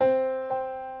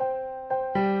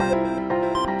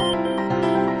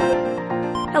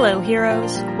Hello,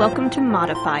 heroes. Welcome to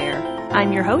Modifier.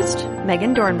 I'm your host,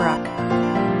 Megan Dornbrock.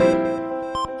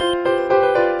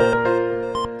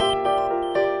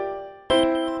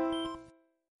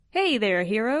 Hey there,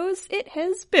 heroes. It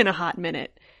has been a hot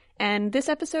minute, and this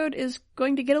episode is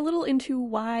going to get a little into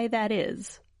why that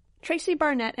is. Tracy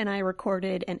Barnett and I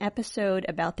recorded an episode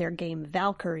about their game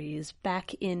Valkyries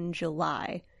back in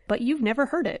July, but you've never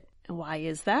heard it. Why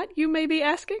is that, you may be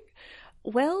asking?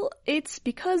 Well, it's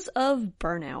because of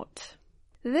Burnout.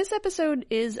 This episode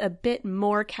is a bit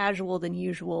more casual than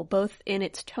usual, both in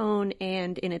its tone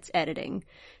and in its editing.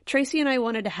 Tracy and I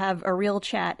wanted to have a real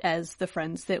chat as the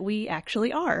friends that we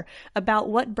actually are about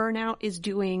what Burnout is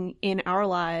doing in our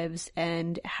lives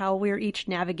and how we're each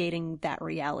navigating that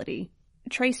reality.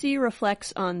 Tracy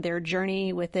reflects on their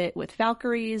journey with it with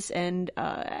Valkyries, and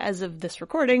as of this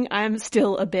recording, I'm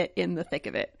still a bit in the thick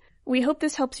of it. We hope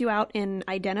this helps you out in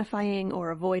identifying or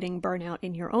avoiding burnout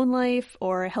in your own life,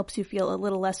 or helps you feel a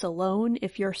little less alone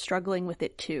if you're struggling with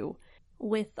it too.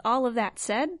 With all of that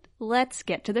said, let's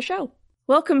get to the show.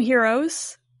 Welcome,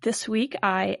 heroes. This week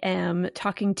I am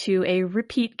talking to a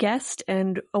repeat guest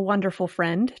and a wonderful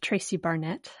friend, Tracy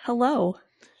Barnett. Hello.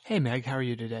 Hey, Meg. How are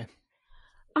you today?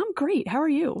 I'm great. How are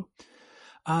you?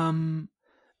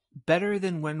 Better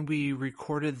than when we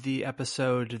recorded the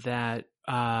episode that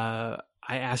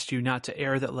I asked you not to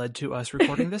air that led to us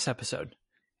recording this episode.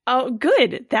 Oh,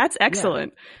 good. That's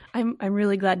excellent. Yeah. I'm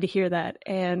really glad to hear that.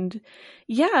 And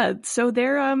yeah, so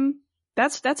they're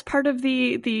that's part of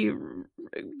the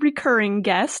recurring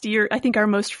guest. You're, I think, our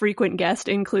most frequent guest,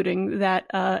 including that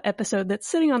episode that's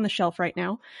sitting on the shelf right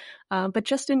now. But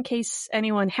just in case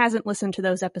anyone hasn't listened to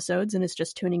those episodes and is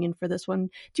just tuning in for this one,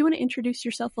 do you want to introduce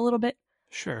yourself a little bit?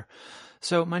 Sure.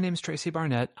 So my name is Tracy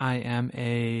Barnett. I am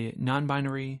a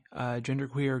non-binary,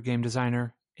 genderqueer game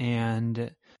designer,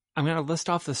 and I'm going to list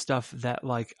off the stuff that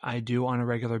I do on a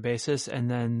regular basis, and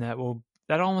then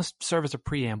that almost serve as a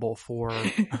preamble for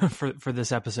for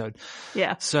this episode.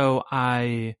 Yeah. So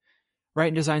I write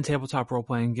and design tabletop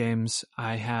role-playing games.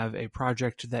 I have a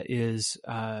project that is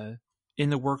in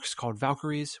the works called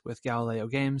Valkyries with Galileo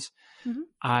Games. Mm-hmm.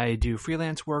 I do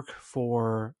freelance work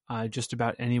for just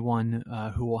about anyone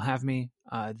who will have me.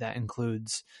 That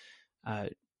includes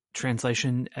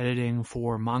translation editing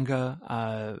for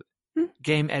manga,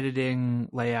 game editing,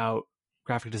 layout,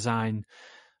 graphic design.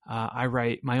 I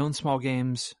write my own small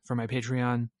games for my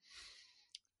Patreon.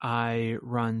 I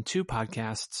run 2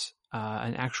 podcasts,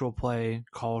 an actual play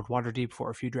called Waterdeep for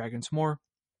a Few Dragons More,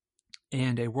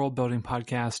 and a world-building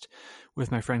podcast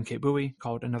with my friend Kate Bowie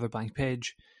called Another Blank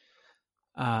Page.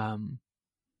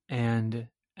 And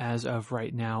as of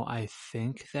right now, I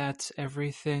think that's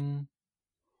everything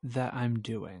that I'm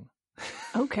doing.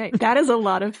 Okay, that is a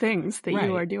lot of things that Right.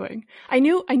 You are doing. I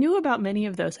knew about many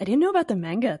of those. I didn't know about the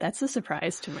manga. That's a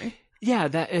surprise to me. Yeah,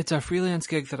 it's a freelance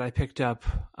gig that I picked up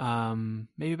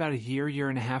maybe about a year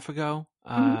and a half ago.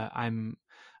 Mm-hmm.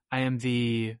 I am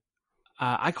the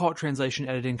I call it translation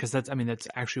editing because that's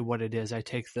actually what it is. I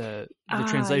take the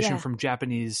translation from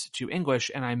Japanese to English,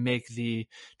 and I make the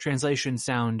translation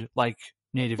sound like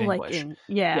native English.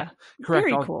 Correct.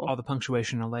 Very cool. All the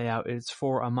punctuation and layout. It's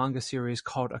for a manga series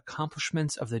called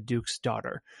Accomplishments of the Duke's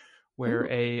Daughter, where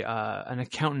an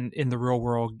accountant in the real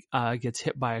world gets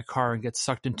hit by a car and gets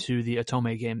sucked into the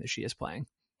Otome game that she is playing.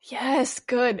 Yes,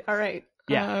 good. All right.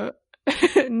 Yeah.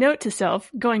 Note to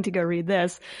self, going to go read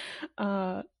this.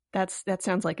 That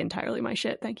sounds like entirely my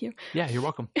shit. Thank you. Yeah, you're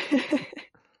welcome.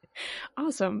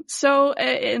 Awesome. So,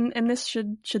 and this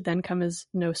should then come as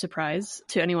no surprise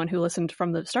to anyone who listened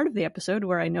from the start of the episode,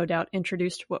 where I no doubt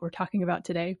introduced what we're talking about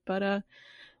today. But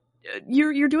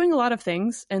you're doing a lot of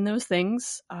things, and those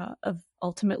things have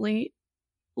ultimately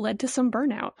led to some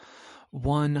burnout.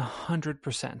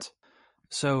 100%.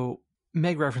 So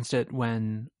Meg referenced it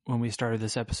when we started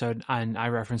this episode, and I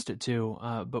referenced it too.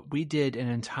 But we did an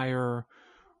entire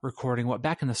recording,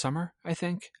 back in the summer, I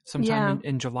think, sometime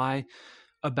in July,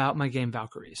 about my game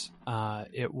Valkyries.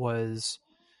 It was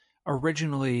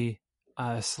originally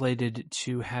slated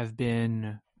to have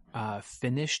been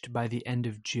finished by the end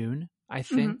of June, I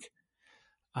think.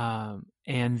 Mm-hmm.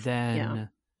 And then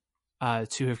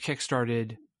to have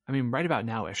kickstarted, right about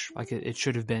now-ish, it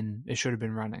should have been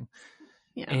running.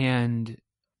 Yeah. And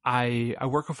I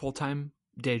work a full-time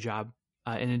day job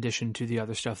in addition to the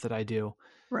other stuff that I do.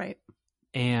 Right.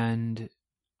 And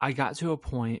I got to a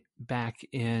point back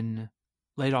in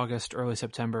late August, early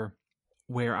September,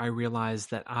 where I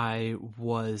realized that I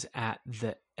was at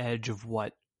the edge of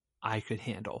what I could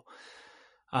handle.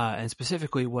 And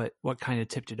specifically what kind of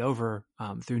tipped it over,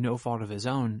 through no fault of his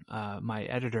own, my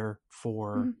editor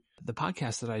for the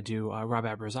podcast that I do, Rob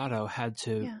Abrazato, had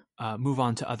to move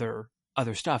on to other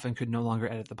stuff and could no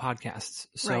longer edit the podcasts.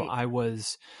 So I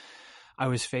was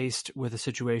faced with a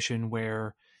situation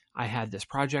where I had this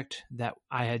project that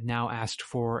I had now asked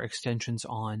for extensions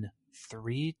on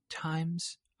 3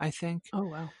 times, I think. Oh,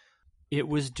 wow. It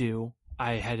was due.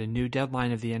 I had a new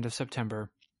deadline of the end of September.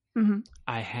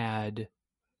 I had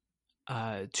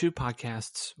 2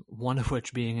 podcasts, one of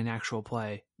which being an actual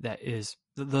play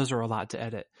those are a lot to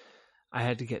edit. I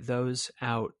had to get those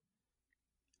out.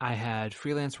 I had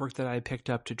freelance work that I picked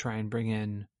up to try and bring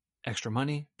in extra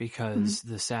money, because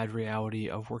the sad reality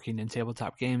of working in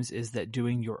tabletop games is that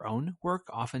doing your own work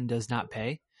often does not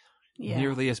pay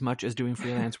nearly as much as doing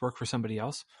freelance work for somebody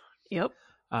else. Yep.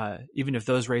 Even if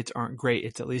those rates aren't great,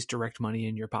 it's at least direct money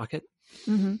in your pocket.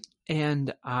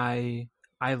 And I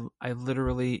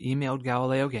literally emailed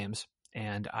Galileo Games,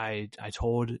 and I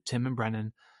told Tim and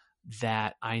Brennan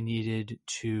that I needed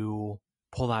to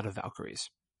pull out of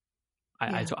Valkyries.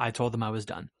 I told them I was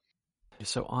done.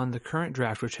 So on the current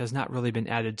draft, which has not really been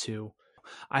added to,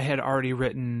 I had already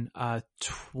written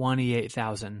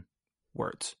 28,000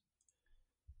 words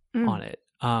on it,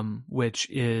 which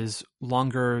is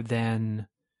longer than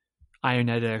Iron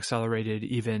Edit Accelerated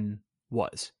even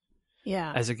was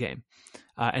as a game.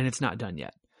 And it's not done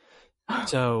yet.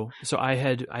 So I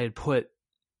had put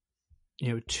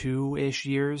 2-ish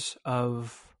years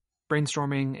of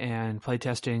brainstorming and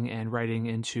playtesting and writing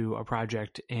into a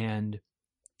project, and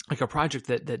like a project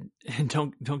that and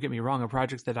don't get me wrong, a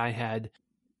project that I had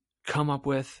come up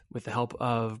with the help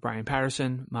of Brian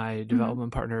Patterson, my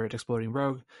development partner at Exploding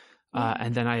Rogue.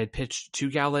 And then I had pitched to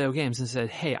Galileo Games and said,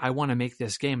 hey, I want to make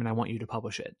this game and I want you to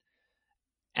publish it.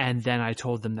 And then I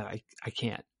told them that I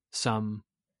can't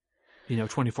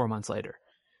 24 months later.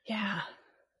 Yeah.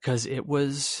 Because it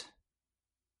was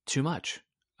too much.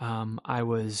 I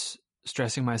was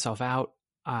stressing myself out.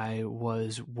 I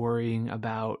was worrying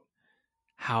about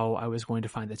how I was going to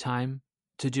find the time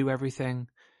to do everything.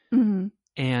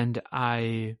 And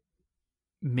I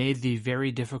made the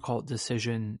very difficult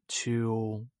decision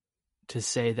to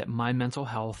say that my mental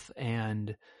health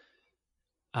and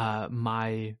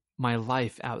my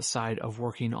life outside of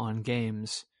working on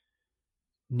games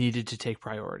needed to take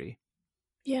priority.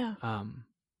 Yeah.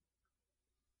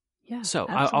 So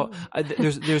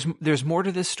there's more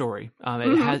to this story.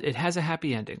 It has a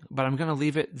happy ending, but I'm going to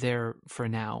leave it there for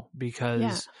now,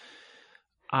 because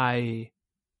I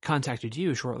contacted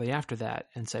you shortly after that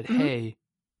and said, hey,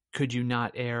 could you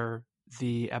not air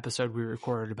the episode we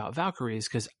recorded about Valkyries?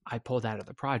 Because I pulled out of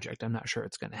the project. I'm not sure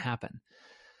it's going to happen.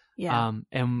 Yeah.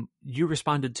 And you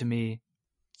responded to me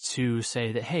to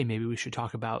say that, hey, maybe we should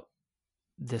talk about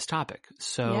this topic.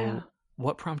 So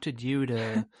what prompted you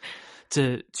to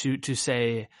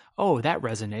say, oh, that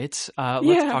resonates.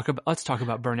 Let's talk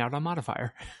about Burnout on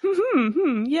Modifier.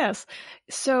 Yes.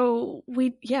 So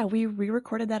we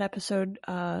re-recorded that episode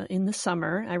in the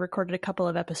summer. I recorded a couple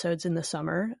of episodes in the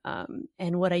summer.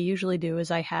 And what I usually do is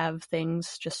I have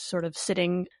things just sort of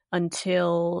sitting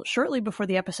until shortly before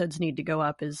the episodes need to go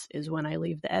up is when I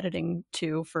leave the editing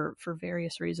to for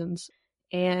various reasons.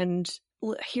 And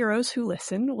heroes who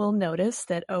listen will notice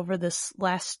that over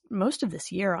most of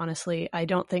this year, honestly, I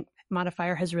don't think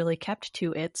Modifier has really kept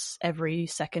to its every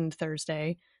second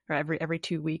Thursday or every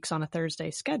 2 weeks on a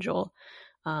Thursday schedule.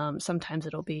 Sometimes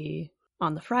it'll be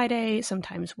on the Friday.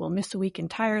 Sometimes we'll miss a week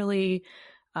entirely.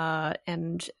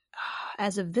 And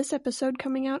as of this episode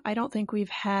coming out, I don't think we've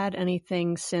had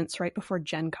anything since right before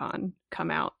Gen Con come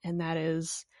out. And that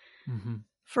is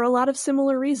for a lot of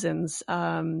similar reasons.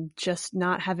 Just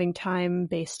not having time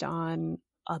based on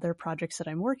other projects that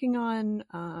I'm working on,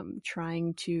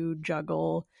 trying to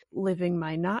juggle living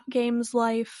my not games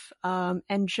life,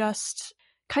 and just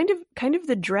kind of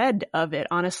the dread of it,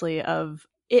 honestly, of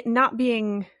it not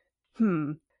being,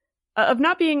 of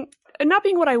not being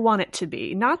what I want it to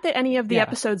be. Not that any of the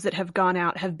episodes that have gone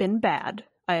out have been bad,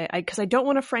 because I don't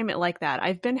want to frame it like that.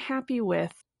 I've been happy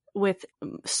with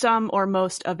some or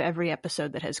most of every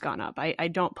episode that has gone up. I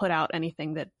don't put out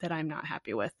anything that I'm not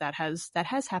happy with. That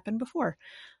has happened before.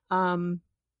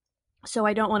 So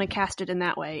I don't want to cast it in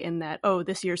that way, in that, oh,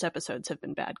 this year's episodes have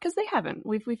been bad, because they haven't.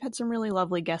 We've had some really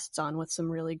lovely guests on with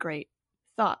some really great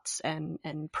thoughts and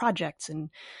projects and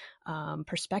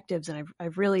perspectives, and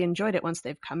I've really enjoyed it once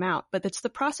they've come out. But it's the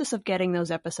process of getting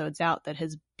those episodes out that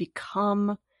has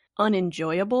become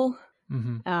unenjoyable.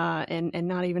 And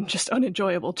not even just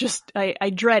unenjoyable, just I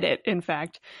dread it, in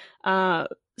fact.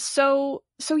 So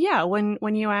yeah,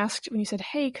 when you said,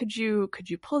 hey, could you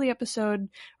pull the episode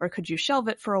or could you shelve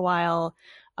it for a while?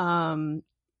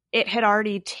 it had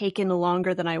already taken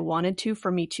longer than I wanted to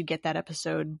for me to get that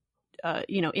episode,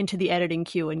 into the editing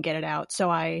queue and get it out. So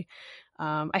I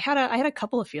had a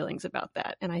couple of feelings about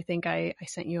that, and I think I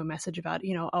sent you a message about,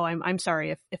 I'm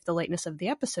sorry if the lateness of the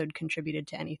episode contributed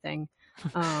to anything.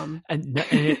 And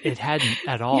it hadn't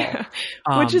at all. Yeah,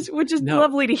 which is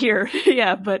lovely to hear.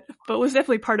 Yeah, but was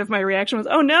definitely part of my reaction was,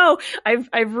 oh no,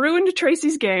 I've ruined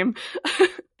Tracy's game.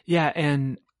 Yeah,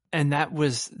 and that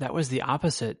was the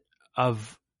opposite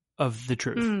of the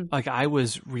truth. Like, I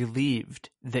was relieved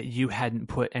that you hadn't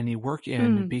put any work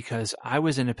in, because I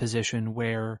was in a position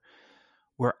where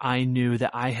I knew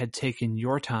that I had taken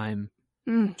your time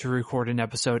to record an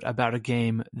episode about a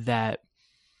game that,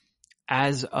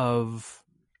 as of,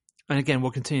 and again,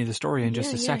 we'll continue the story in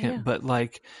just a second, but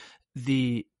like,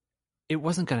 it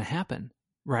wasn't going to happen,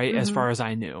 right? As far as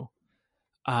I knew.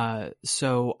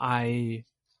 So I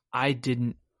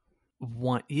didn't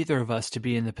want either of us to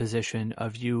be in the position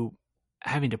of you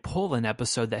having to pull an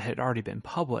episode that had already been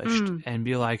published and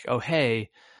be like, oh, hey,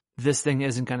 this thing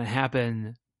isn't going to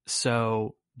happen,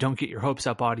 so don't get your hopes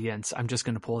up, audience. I'm just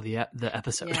going to pull the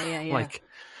episode. Yeah. Like,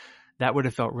 that would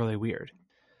have felt really weird.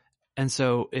 And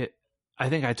so I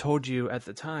think I told you at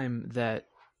the time that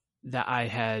I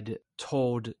had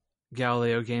told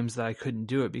Galileo Games that I couldn't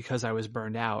do it because I was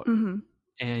burned out.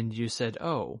 And you said,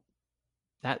 oh,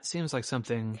 that seems like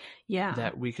something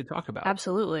that we could talk about.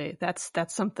 Absolutely. That's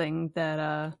something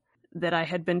that I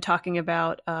had been talking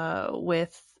about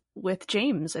with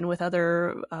James and with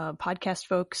other podcast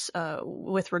folks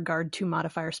with regard to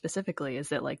Modifier specifically, is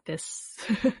that like this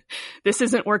this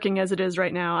isn't working as it is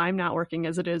right now. I'm not working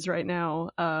as it is right now.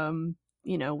 I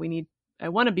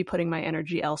want to be putting my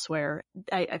energy elsewhere.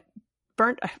 I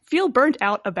feel burnt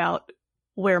out about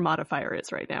where Modifier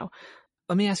is right now.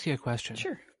 Let me ask you a question.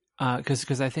 Sure.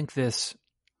 Because I think this,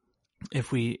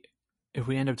 if we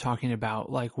end up talking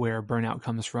about like where Burnout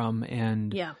comes from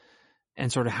and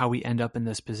sort of how we end up in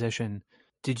this position,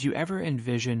 did you ever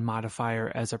envision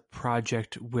Modifier as a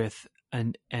project with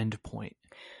an end point?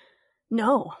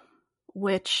 No,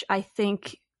 which I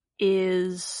think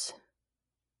is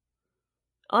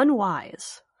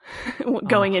unwise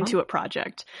going into a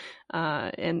project.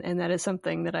 And that is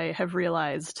something that I have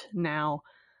realized now.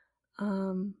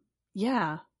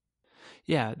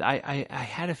 Yeah, I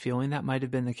had a feeling that might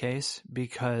have been the case,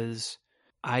 because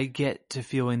I get to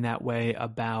feeling that way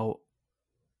about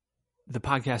the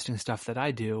podcasting stuff that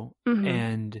I do.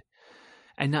 And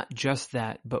not just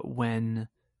that, but when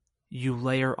you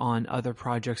layer on other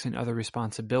projects and other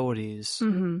responsibilities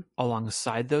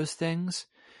alongside those things,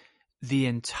 the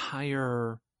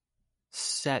entire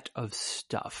set of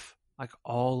stuff, like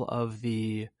all of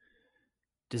the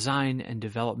design and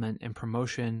development and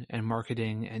promotion and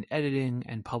marketing and editing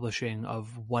and publishing of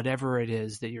whatever it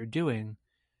is that you're doing,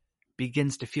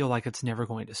 begins to feel like it's never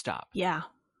going to stop. Yeah.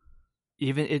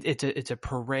 Even it's a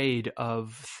parade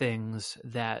of things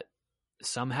that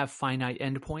some have finite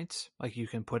endpoints. Like, you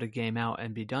can put a game out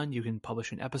and be done. You can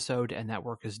publish an episode and that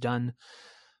work is done.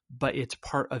 But it's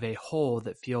part of a whole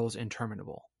that feels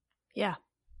interminable. Yeah.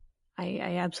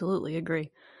 I absolutely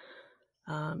agree.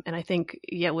 And I think,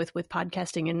 with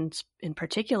podcasting in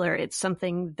particular, it's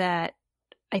something that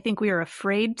I think we are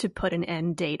afraid to put an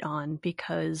end date on,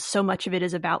 because so much of it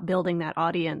is about building that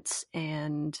audience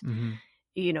and,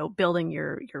 building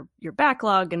your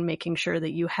backlog and making sure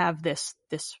that you have this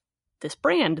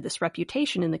brand, this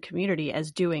reputation in the community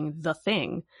as doing the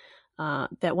thing.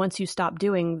 That once you stop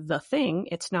doing the thing,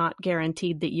 it's not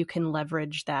guaranteed that you can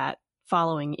leverage that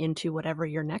following into whatever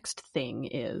your next thing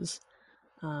is.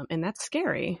 And that's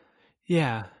scary.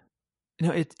 Yeah. No,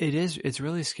 it is. It's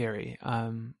really scary.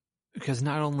 Because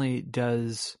not only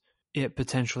does it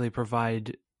potentially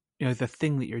provide, the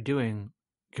thing that you're doing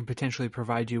can potentially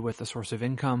provide you with a source of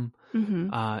income.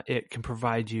 It can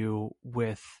provide you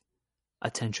with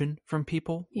attention from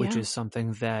people, which is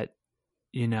something that,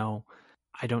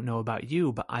 I don't know about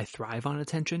you, but I thrive on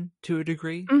attention to a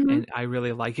degree. And I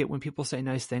really like it when people say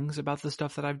nice things about the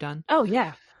stuff that I've done. Oh,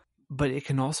 yeah. But it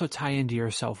can also tie into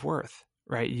your self-worth,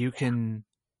 right? You can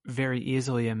very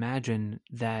easily imagine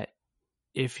that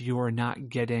if you're not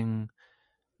getting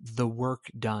the work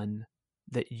done,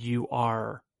 that you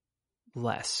are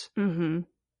less.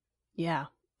 Yeah,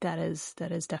 that is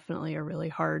definitely a really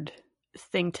hard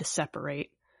thing to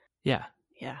separate. Yeah.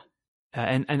 Yeah.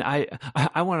 And I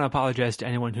want to apologize to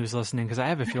anyone who's listening, because I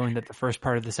have a feeling that the first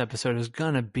part of this episode is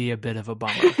going to be a bit of a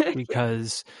bummer,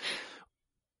 because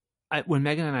when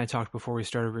Megan and I talked before we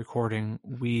started recording,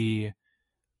 we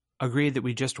agreed that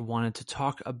we just wanted to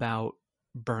talk about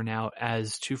burnout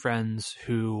as two friends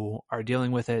who are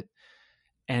dealing with it.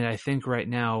 And I think right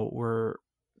now we're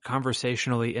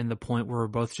conversationally in the point where we're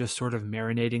both just sort of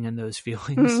marinating in those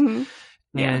feelings. Mm-hmm.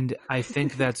 Yeah. And I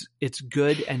think it's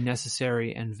good and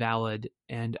necessary and valid.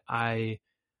 And I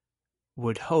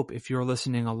would hope if you're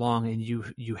listening along and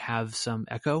you have some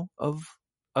echo of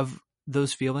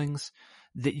those feelings,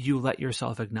 that you let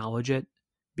yourself acknowledge it.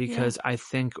 Because I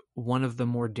think one of the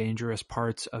more dangerous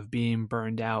parts of being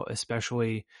burned out,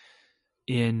 especially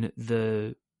in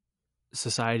the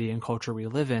society and culture we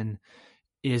live in,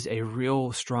 is a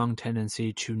real strong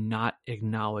tendency to not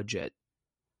acknowledge it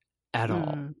at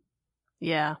all.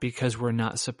 Yeah. Because we're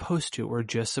not supposed to. We're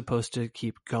just supposed to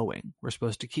keep going. We're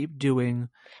supposed to keep doing.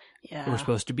 Yeah. We're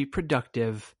supposed to be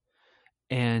productive.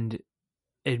 And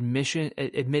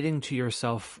admitting to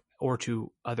yourself or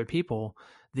to other people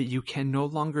that you can no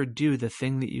longer do the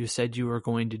thing that you said you were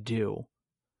going to do.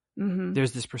 Mm-hmm.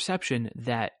 There's this perception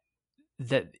that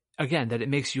it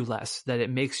makes you less, that it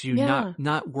makes you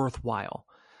not worthwhile.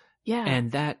 Yeah.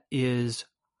 And that is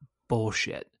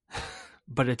bullshit.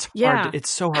 But it's hard. It's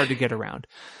so hard to get around.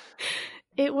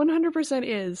 It 100%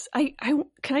 is.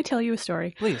 Can I tell you a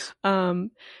story? Please.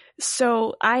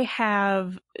 So I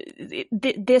have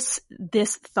this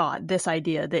thought, this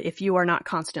idea that if you are not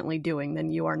constantly doing,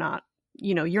 then you are not,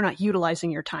 you're not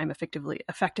utilizing your time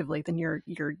effectively, then you're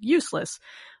useless.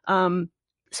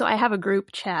 So I have a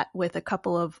group chat with a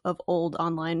couple of old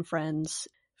online friends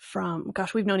from,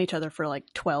 we've known each other for like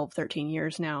 12, 13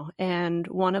 years now. And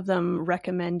one of them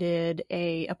recommended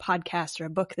a podcast or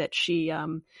a book that she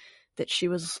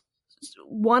was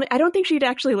I don't think she'd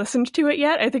actually listened to it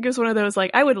yet. I think it was one of those,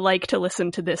 like, I would like to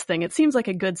listen to this thing. It seems like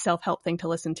a good self-help thing to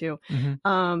listen to.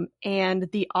 Mm-hmm.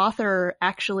 And the author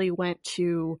actually went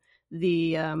to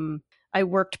I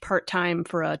worked part-time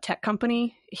for a tech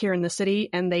company here in the city,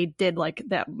 and they did like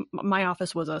that. My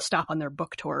office was a stop on their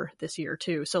book tour this year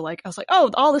too. So like, I was like, oh,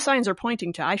 all the signs are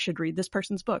pointing to, I should read this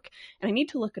person's book. And I need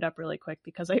to look it up really quick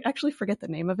because I actually forget the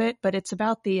name of it, but it's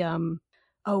about the,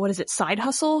 what is it? Side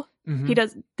Hustle. Mm-hmm. He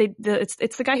does,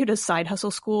 it's the guy who does Side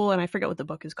Hustle School. And I forget what the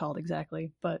book is called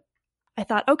exactly, but I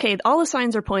thought, okay, all the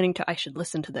signs are pointing to, I should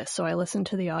listen to this. So I listened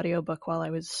to the audiobook while I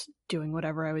was doing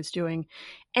whatever I was doing.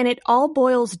 And it all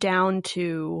boils down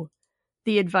to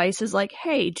the advice is like,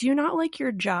 hey, do you not like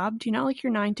your job? Do you not like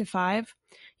your 9 to 5?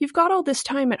 You've got all this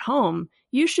time at home.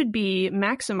 You should be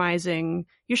maximizing,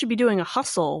 you should be doing a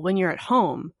hustle when you're at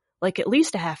home, like at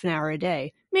least a half an hour a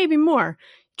day, maybe more.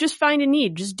 Just find a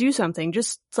need, just do something,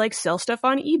 just like sell stuff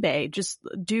on eBay, just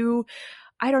do,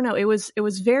 I don't know. It was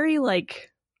very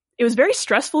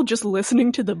stressful just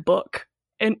listening to the book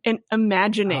and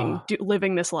imagining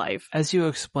living this life. As you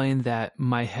explained that,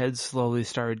 my head slowly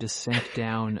started to sink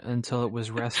down until it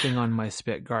was resting on my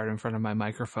spit guard in front of my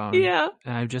microphone. Yeah.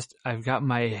 And I've got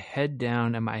my head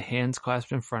down and my hands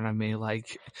clasped in front of me.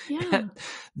 Like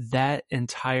that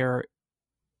entire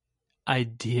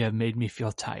idea made me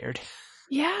feel tired.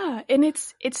 Yeah. And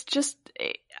it's just,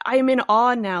 I'm in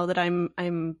awe now that I'm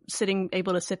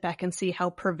able to sit back and see how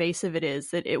pervasive it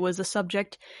is, that it was a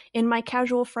subject in my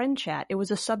casual friend chat. It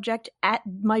was a subject at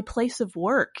my place of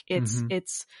work.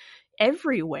 It's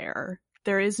everywhere.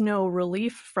 There is no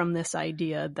relief from this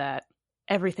idea that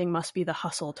everything must be the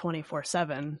hustle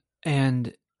 24/7.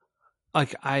 And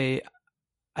like,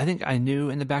 I think I knew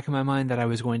in the back of my mind that I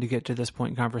was going to get to this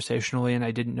point conversationally, and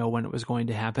I didn't know when it was going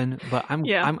to happen, but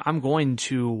I'm going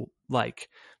to like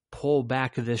pull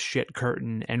back this shit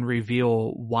curtain and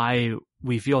reveal why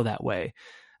we feel that way.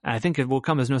 And I think it will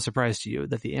come as no surprise to you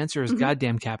that the answer is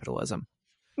goddamn capitalism.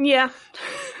 Yeah.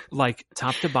 Like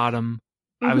top to bottom.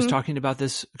 I was talking about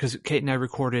this because Kate and I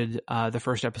recorded the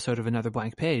first episode of Another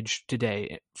Blank Page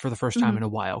today for the first time in a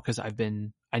while, because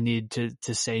I need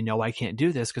to say, no, I can't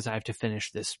do this because I have to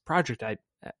finish this project I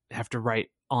have to write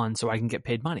on so I can get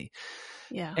paid money.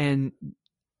 Yeah. And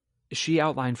she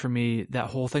outlined for me that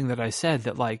whole thing that I said,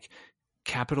 that like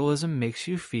capitalism makes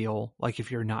you feel like if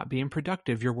you're not being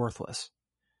productive, you're worthless.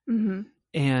 Mm-hmm.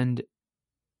 And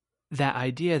that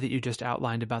idea that you just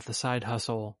outlined about the side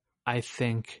hustle, I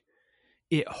think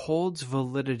it holds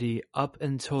validity up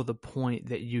until the point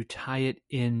that you tie it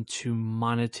into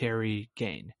monetary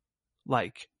gain.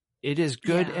 Like, it is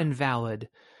good and valid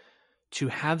to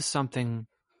have something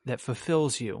that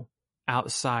fulfills you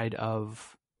outside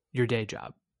of your day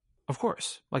job. Of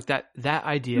course, like that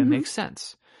idea makes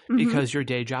sense because your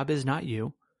day job is not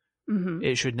you. Mm-hmm.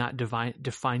 It should not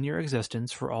define your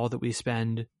existence for all that we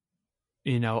spend,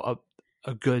 a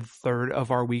good third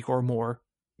of our week or more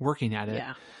working at it.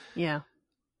 Yeah. Yeah.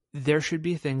 There should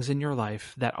be things in your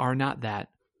life that are not that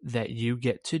you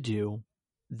get to do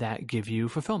that give you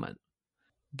fulfillment.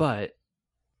 But,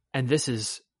 and this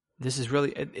is this is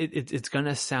really, it's going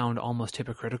to sound almost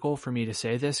hypocritical for me to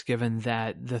say this, given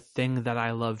that the things that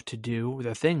I love to do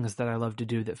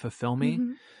that fulfill me,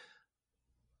 Mm-hmm.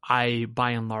 I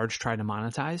by and large try to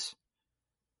monetize.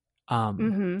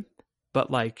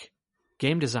 But like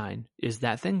game design is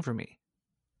that thing for me.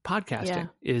 Podcasting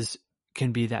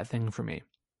can be that thing for me.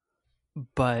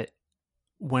 But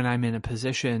when I'm in a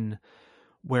position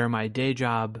where my day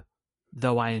job,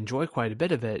 though I enjoy quite a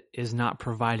bit of it, is not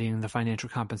providing the financial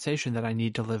compensation that I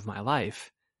need to live my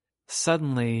life,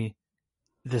 suddenly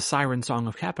the siren song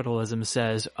of capitalism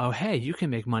says, oh, hey, you can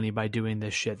make money by doing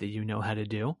this shit that you know how to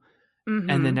do.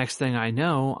 And the next thing I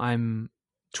know, I'm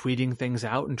tweeting things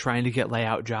out and trying to get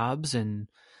layout jobs, and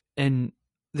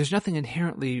there's nothing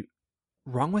inherently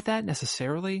wrong with that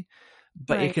necessarily,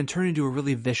 but it can turn into a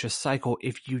really vicious cycle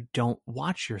if you don't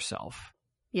watch yourself.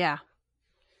 Yeah.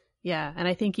 Yeah, and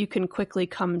I think you can quickly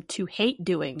come to hate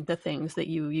doing the things that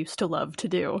you used to love to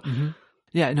do. Mm-hmm.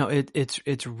 Yeah, no,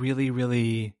 it's really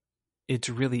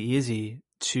easy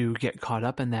to get caught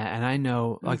up in that. And I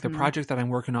know, like, the project that I'm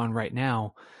working on right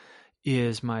now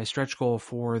is my stretch goal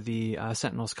for the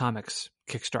Sentinels Comics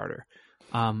Kickstarter.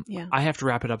 I have to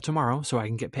wrap it up tomorrow so I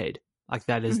can get paid. Like,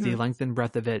 that is the length and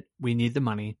breadth of it. We need the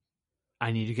money.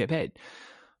 I need to get paid.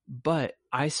 But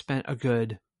I spent a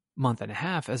good month and a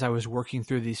half as I was working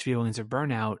through these feelings of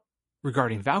burnout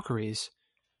regarding Valkyries,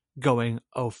 going,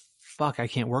 oh, fuck, I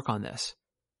can't work on this.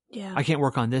 Yeah. I can't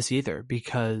work on this either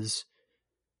because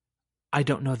I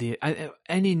don't know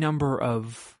any number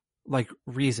of like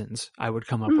reasons I would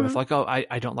come up with. Like, oh,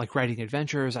 I don't like writing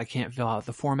adventures. I can't fill out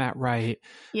the format right.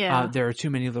 Yeah. There are too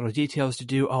many little details to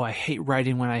do. Oh, I hate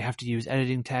writing when I have to use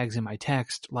editing tags in my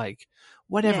text. Like,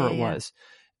 whatever it was.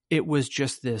 It was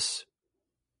just this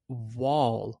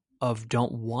wall of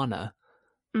don't wanna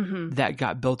that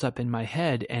got built up in my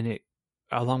head, and it,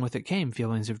 along with it, came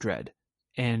feelings of dread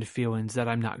and feelings that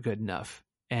I'm not good enough.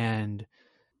 And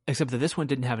except that this one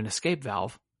didn't have an escape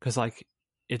valve, because like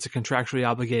it's a contractually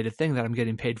obligated thing that I'm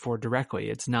getting paid for directly.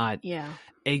 It's not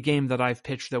a game that I've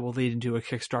pitched that will lead into a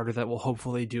Kickstarter that will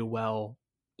hopefully do well,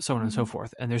 so on and so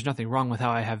forth. And there's nothing wrong with how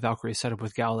I have Valkyrie set up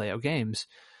with Galileo Games,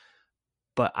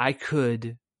 but I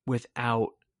could, without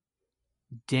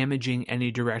damaging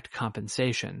any direct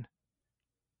compensation,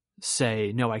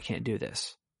 say, no, I can't do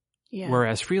this. Yeah.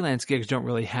 Whereas freelance gigs don't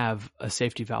really have a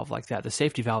safety valve like that. The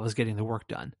safety valve is getting the work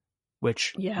done,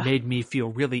 which made me feel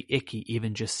really icky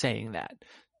even just saying that.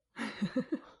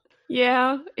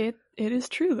 Yeah, it is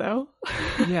true though.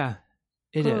 Yeah,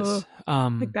 it is.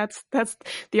 Like that's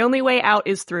the only way out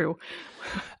is through.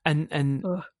 And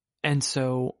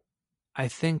so I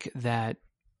think that,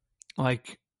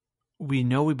 like, we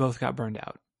know we both got burned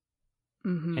out,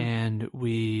 and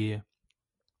we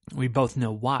both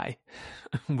know why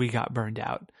we got burned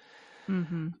out.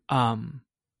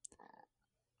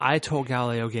 I told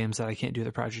Galileo Games that I can't do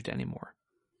the project anymore.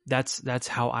 That's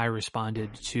how I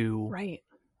responded to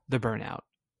the burnout.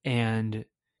 And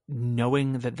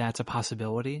knowing that that's a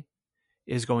possibility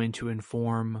is going to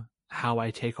inform how I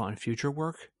take on future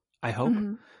work, I hope,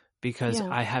 because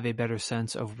I have a better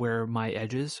sense of where my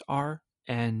edges are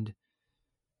and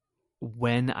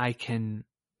when I can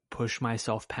push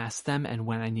myself past them and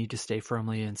when I need to stay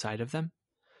firmly inside of them.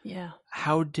 Yeah.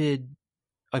 What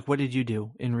did you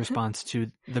do in response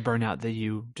to the burnout that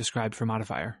you described for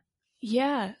Modifier?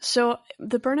 Yeah. So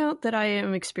the burnout that I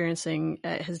am experiencing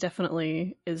has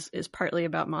definitely is partly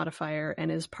about Modifier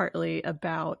and is partly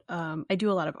about, I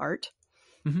do a lot of art.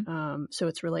 So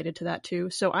it's related to that too.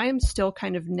 So I am still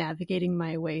kind of navigating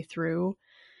my way through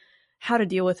how to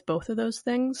deal with both of those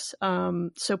things.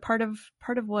 So part of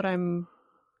what I'm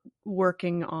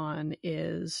working on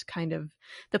is kind of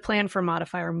the plan for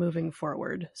Modifier moving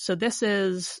forward. So this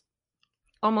is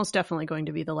almost definitely going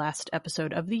to be the last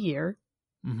episode of the year.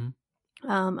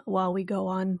 While we go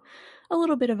on a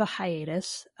little bit of a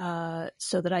hiatus,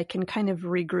 so that I can kind of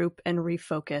regroup and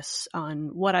refocus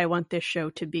on what I want this show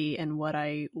to be and what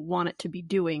I want it to be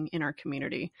doing in our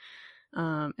community.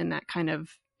 And that kind of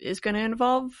is going to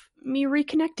involve me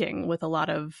reconnecting with a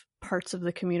lot of parts of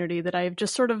the community that I've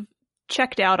just sort of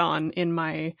checked out on in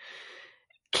my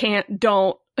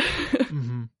don't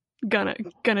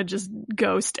gonna just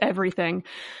ghost everything.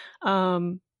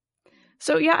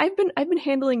 So yeah, I've been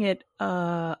handling it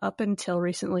up until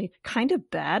recently kind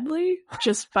of badly,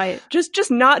 just by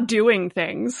just not doing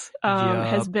things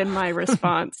has been my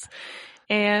response.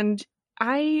 And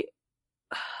that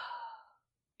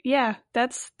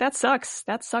sucks.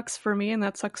 That sucks for me and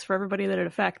that sucks for everybody that it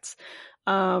affects.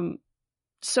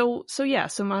 So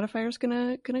Modifier's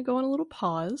gonna go on a little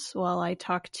pause while I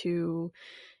talk to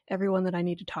everyone that I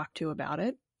need to talk to about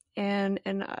it.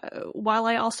 while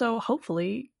I also,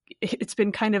 hopefully, it's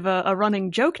been kind of a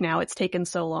running joke now, it's taken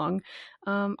so long,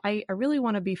 I really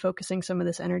want to be focusing some of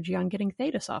this energy on getting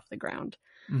Thetis off the ground.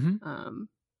 Mm-hmm.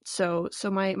 So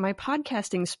my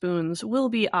podcasting spoons will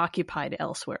be occupied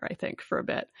elsewhere, I think, for a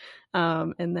bit.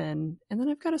 And then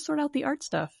I've got to sort out the art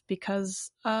stuff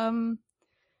because I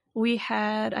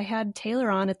had Taylor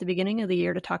on at the beginning of the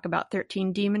year to talk about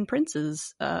 13 Demon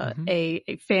Princes,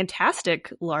 a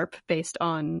fantastic LARP based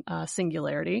on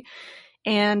Singularity,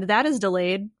 and that is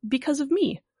delayed because of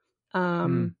me.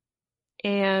 And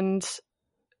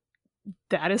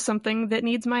that is something that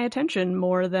needs my attention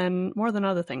more than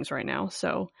other things right now.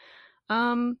 So,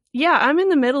 yeah, I'm in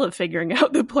the middle of figuring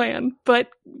out the plan, but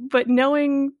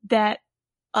knowing that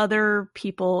other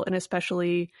people, and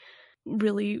especially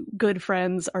really good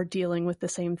friends, are dealing with the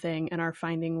same thing and are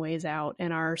finding ways out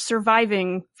and are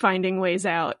surviving finding ways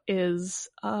out is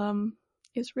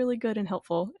really good and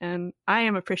helpful. And I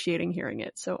am appreciating hearing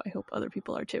it. So I hope other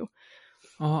people are too.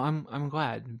 Oh, I'm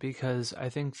glad, because I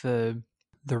think the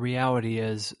reality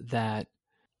is that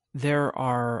there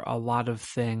are a lot of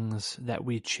things that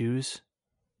we choose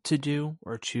to do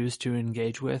or choose to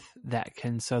engage with that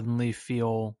can suddenly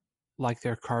feel like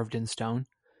they're carved in stone.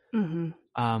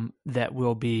 That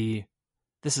will be,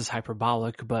 this is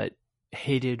hyperbolic, but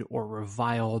hated or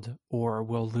reviled, or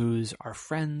we'll lose our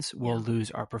friends, we'll lose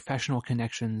our professional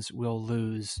connections, we'll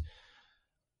lose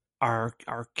our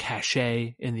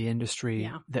cachet in the industry,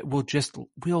 that we'll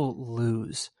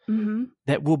lose,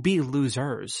 that will be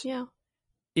losers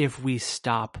if we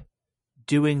stop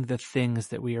doing the things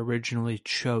that we originally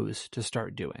chose to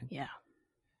start doing.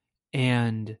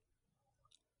 And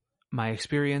my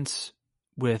experience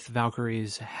with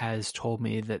Valkyries has told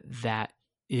me that that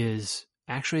is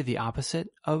actually the opposite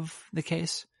of the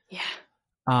case.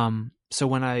 So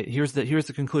when here's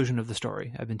the conclusion of the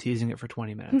story. I've been teasing it for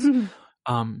 20 minutes.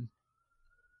 I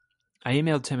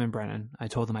emailed Tim and Brennan. I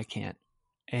told them I can't.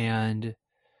 And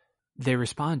they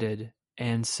responded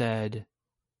and said,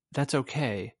 "That's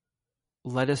okay.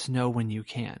 Let us know when you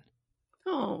can."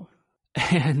 Oh.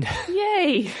 And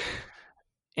yay.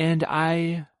 And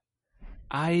I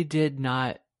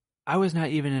was not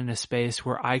even in a space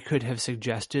where I could have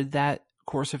suggested that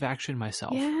course of action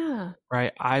myself.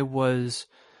 Right? I was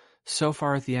so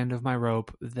far at the end of my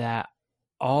rope that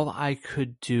all I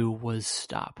could do was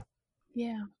stop.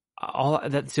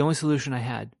 That's the only solution I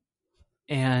had.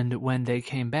 And when they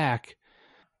came back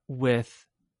with,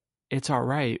 "It's all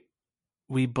right,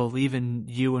 we believe in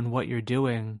you and what you're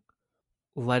doing,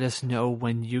 let us know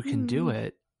when you can do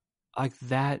it," like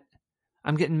that,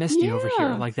 I'm getting misty over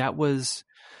here. Like that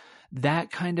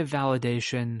kind of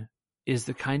validation is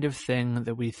the kind of thing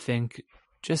that we think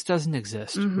just doesn't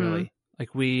exist, really.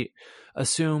 Like, we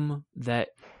assume that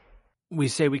we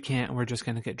say we can't and we're just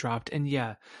going to get dropped.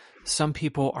 And some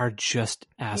people are just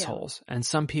assholes, and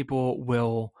some people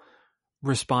will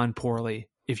respond poorly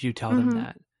if you tell them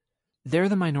that. They're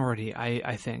the minority,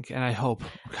 I think, and I hope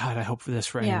for this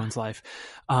for anyone's life.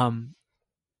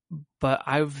 But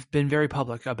I've been very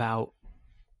public about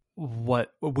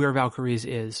where Valkyries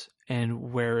is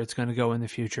and where it's going to go in the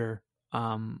future.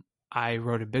 I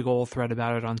wrote a big old thread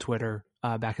about it on Twitter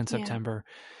back in September,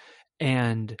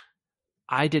 and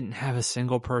I didn't have a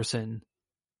single person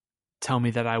tell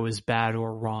me that I was bad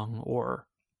or wrong or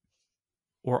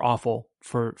awful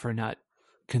for not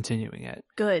continuing it.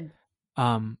 Good.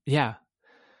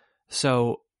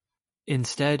 So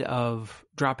instead of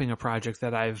dropping a project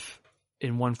that I've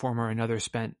in one form or another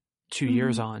spent 2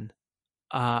 years on,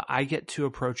 I get to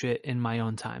approach it in my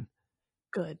own time.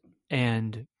 Good.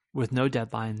 And with no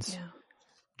deadlines,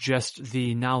 just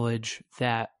the knowledge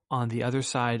that on the other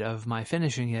side of my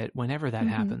finishing it, whenever that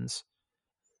happens,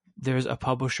 there's a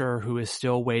publisher who is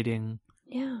still waiting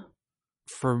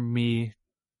for me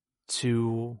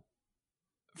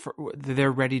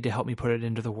they're ready to help me put it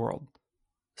into the world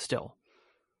still.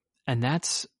 And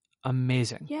that's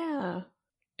amazing.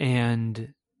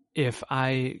 And if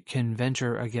I can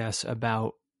venture a guess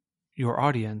about your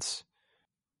audience,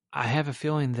 I have a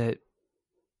feeling that,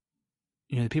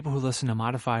 the people who listen to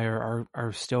Modifier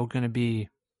are still going to be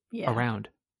around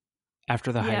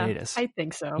after the hiatus. I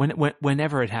think so.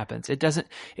 Whenever it happens, it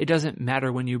doesn't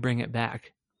matter when you bring it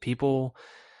back. People,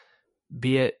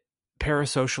 be it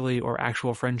parasocially or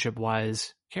actual friendship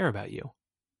wise, care about you.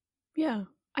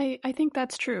 I think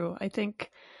that's true. I think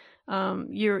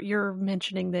you're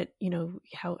mentioning that,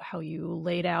 how you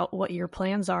laid out what your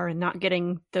plans are and not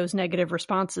getting those negative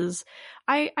responses.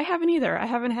 I haven't either. I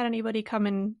haven't had anybody come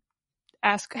and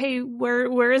ask, "Hey,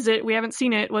 where is it? We haven't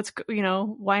seen it.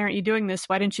 Why aren't you doing this?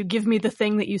 Why didn't you give me the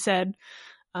thing that you said?"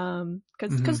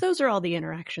 Because those are all the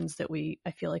interactions that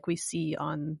I feel like we see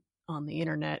on the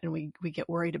internet, and we get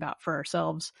worried about for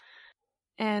ourselves.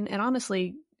 And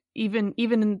honestly, even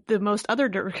in the most other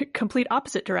complete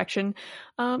opposite direction,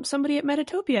 somebody at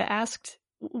Metatopia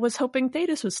was hoping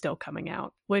Thetis was still coming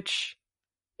out, which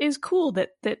is cool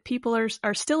that people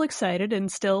are still excited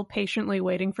and still patiently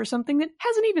waiting for something that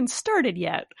hasn't even started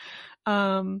yet.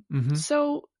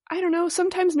 So I don't know,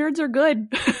 sometimes nerds are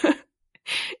good.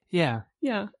 Yeah.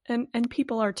 Yeah. And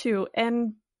people are too.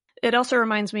 And it also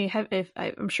reminds me,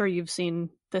 I'm sure you've seen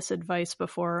this advice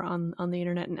before on the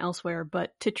internet and elsewhere,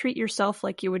 but to treat yourself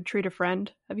like you would treat a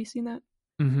friend. Have you seen that?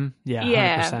 Mm-hmm. Yeah.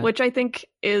 Yeah. 100%. Which I think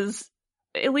is,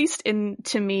 at least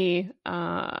to me,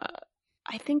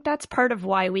 I think that's part of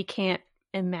why we can't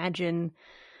imagine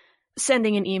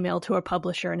sending an email to a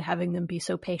publisher and having them be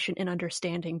so patient and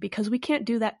understanding, because we can't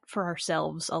do that for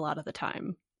ourselves a lot of the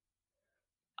time.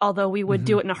 Although we would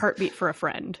do it in a heartbeat for a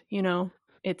friend, you know,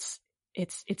 it's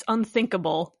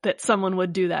unthinkable that someone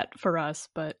would do that for us,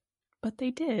 but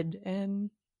they did, and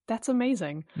that's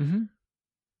amazing. Mm-hmm.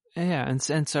 Yeah, and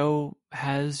so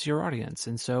has your audience,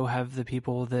 and so have the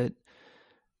people that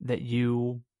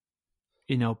you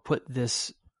put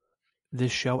this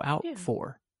show out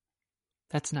for.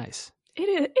 That's nice.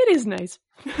 It is nice.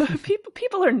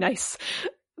 People are nice.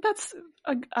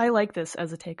 I like this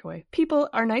as a takeaway. People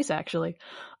are nice, actually.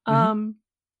 Can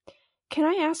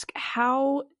I ask,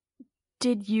 how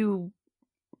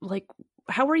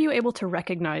were you able to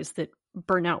recognize that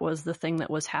burnout was the thing that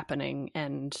was happening,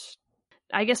 and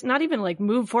I guess not even like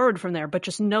move forward from there, but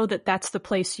just know that that's the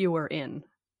place you were in?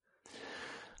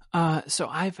 So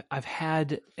I've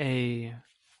had a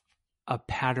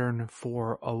pattern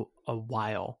for a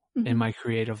while in my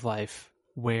creative life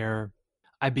where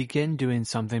I begin doing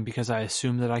something because I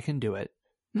assume that I can do it.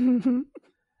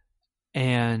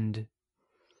 And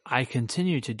I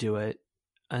continue to do it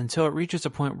until it reaches a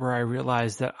point where I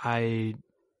realize that I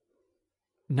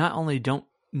not only don't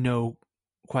know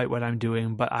quite what I'm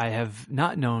doing, but I have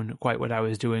not known quite what I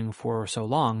was doing for so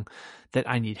long that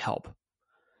I need help.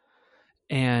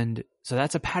 And so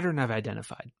that's a pattern I've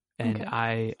identified. And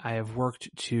I have worked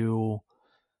to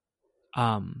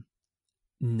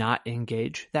not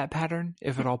engage that pattern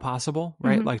if at all possible,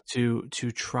 right? Like to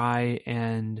try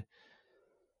and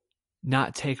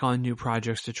not take on new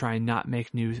projects, to try and not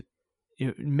make new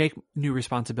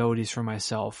responsibilities for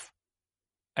myself,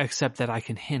 except that I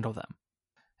can handle them.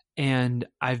 And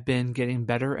I've been getting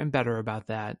better and better about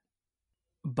that.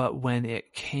 But when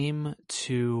it came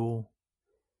to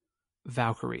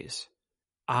Valkyries,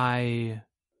 I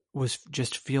was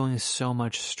just feeling so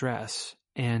much stress,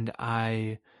 and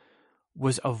I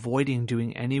was avoiding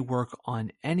doing any work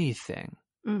on anything.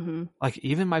 Like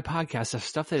even my podcast, of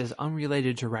stuff that is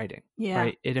unrelated to writing,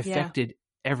 right? It affected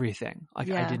everything.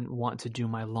 Like I didn't want to do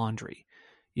my laundry,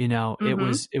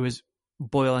 it was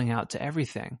boiling out to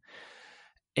everything.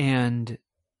 And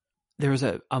there was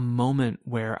a moment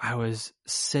where I was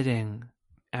sitting,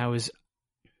 and I was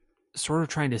sort of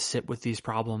trying to sit with these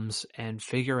problems and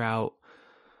figure out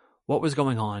what was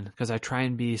going on, because I try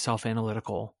and be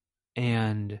self-analytical,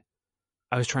 and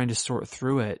I was trying to sort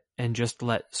through it and just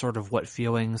let sort of what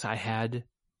feelings I had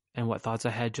and what thoughts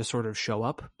I had just sort of show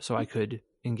up so I could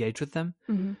engage with them.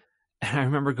 And I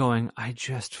remember going, I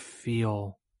just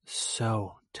feel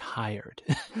so tired.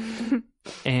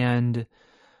 And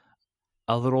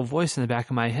a little voice in the back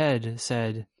of my head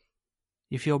said,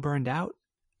 "You feel burned out?"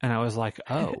 And I was like,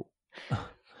 oh.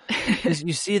 Because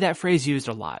you see that phrase used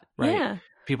a lot, right? Yeah.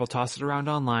 People toss it around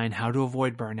online, how to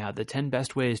avoid burnout, the 10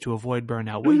 best ways to avoid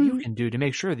burnout, what you can do to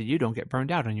make sure that you don't get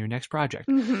burned out on your next project.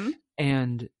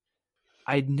 And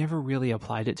I'd never really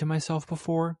applied it to myself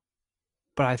before,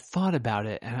 but I thought about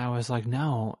it, and I was like,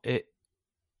 no, I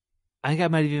think I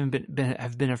might have even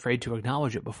have been afraid to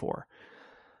acknowledge it before.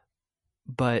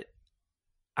 But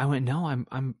I went, no,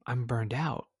 I'm burned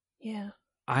out. Yeah.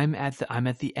 I'm at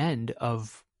the end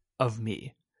of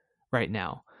me right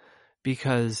now,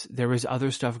 because there was other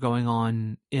stuff going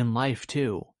on in life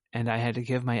too, and I had to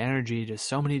give my energy to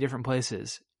so many different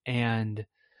places. And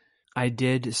I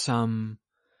did some,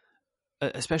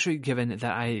 especially given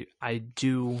that I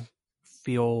do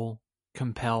feel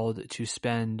compelled to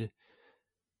spend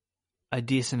a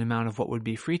decent amount of what would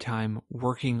be free time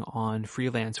working on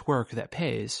freelance work that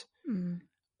pays.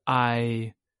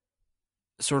 I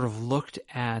sort of looked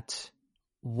at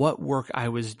what work I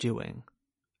was doing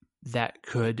that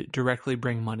could directly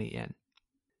bring money in.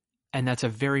 And that's a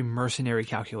very mercenary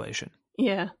calculation.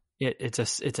 Yeah. It's a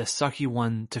sucky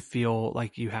one to feel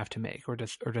like you have to make, or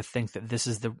to think that this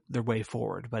is the way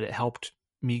forward, but it helped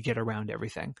me get around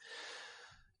everything.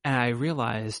 And I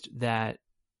realized that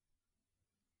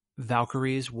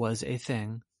Valkyries was a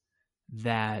thing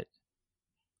that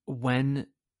when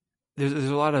there's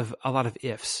a lot of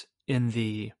ifs in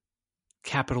the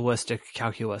capitalistic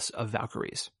calculus of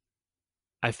Valkyries.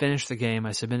 I finished the game,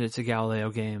 I submitted it to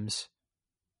Galileo Games,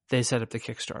 they set up the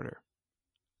Kickstarter.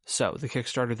 So the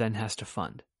Kickstarter then has to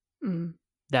fund. Mm.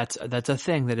 That's a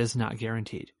thing that is not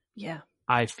guaranteed. Yeah.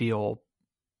 I feel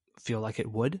like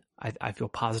it would. I feel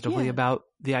positively about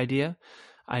the idea.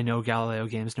 I know Galileo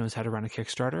Games knows how to run a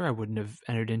Kickstarter. I wouldn't have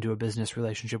entered into a business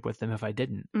relationship with them if I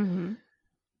didn't. Mm-hmm.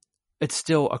 It's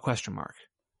still a question mark.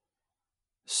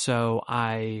 So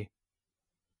that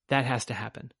has to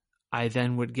happen. I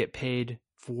then would get paid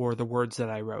for the words that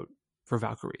I wrote for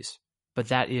Valkyries. But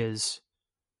that is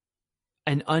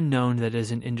an unknown that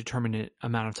is an indeterminate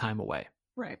amount of time away.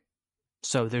 Right.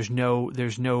 So there's no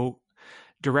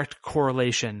direct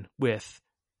correlation with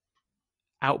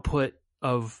output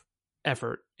of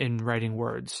effort in writing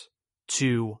words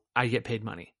to I get paid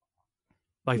money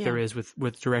like there is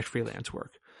with direct freelance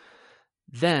work.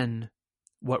 Then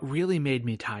what really made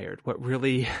me tired, what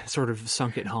really sort of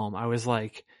sunk it home, I was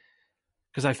like,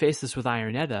 because I face this with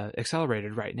Ironetta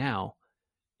Accelerated right now,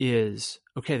 is,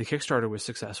 okay, the Kickstarter was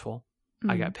successful.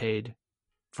 I got paid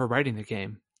for writing the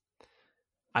game.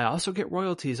 I also get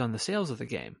royalties on the sales of the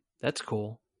game. That's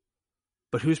cool.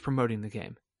 But who's promoting the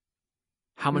game?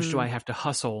 How much do I have to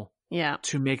hustle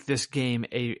to make this game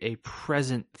a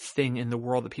present thing in the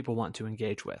world that people want to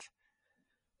engage with?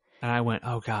 And I went,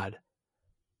 oh God,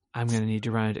 I'm going to need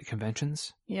to run it at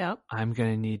conventions. Yep. I'm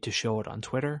going to need to show it on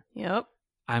Twitter. Yep.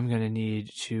 I'm going to need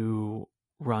to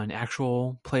run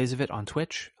actual plays of it on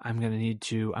Twitch. I'm going to need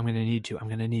to,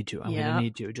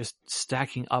 just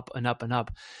stacking up and up and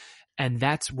up. And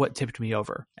that's what tipped me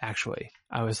over, actually.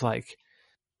 I was like,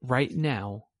 right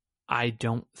now, I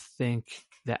don't think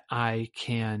that I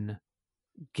can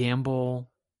gamble.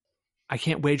 I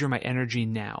can't wager my energy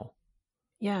now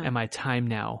and my time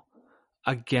now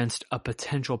against a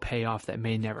potential payoff that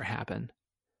may never happen.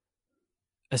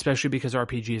 Especially because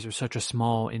RPGs are such a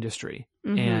small industry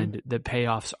and the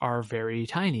payoffs are very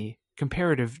tiny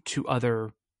comparative to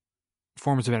other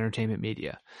forms of entertainment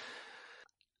media.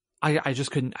 I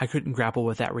just couldn't grapple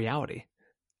with that reality.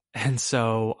 And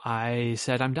so I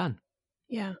said, I'm done.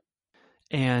 Yeah.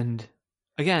 And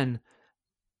again,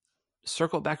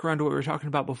 circle back around to what we were talking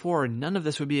about before. None of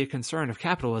this would be a concern if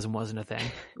capitalism wasn't a thing,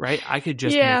 right? I could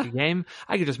just make a game.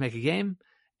 I could just make a game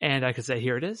and I could say,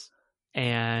 here it is.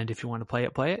 And if you want to play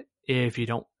it, play it. If you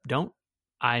don't.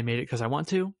 I made it because I want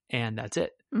to, and that's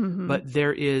it. Mm-hmm. But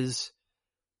there is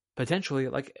potentially,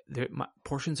 like,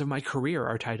 portions of my career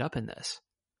are tied up in this.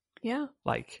 Yeah.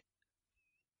 Like,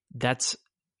 that's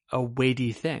a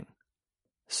weighty thing.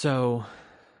 So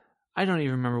I don't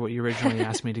even remember what you originally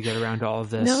asked me to get around to all of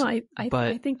this. No, I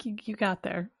think you got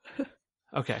there.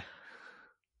 Okay.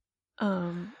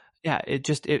 Yeah,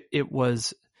 it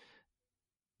was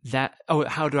that. Oh,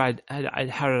 how did I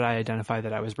identify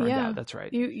that I was burned out? That's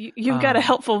right. You've got a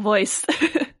helpful voice.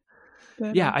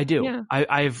 Yeah, I do. Yeah.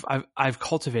 I've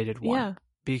cultivated one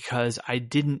because I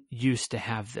didn't used to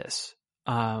have this.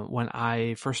 When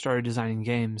I first started designing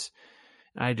games,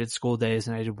 I did School Days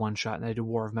and I did One Shot and I did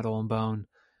War of Metal and Bone.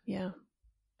 Yeah.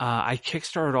 I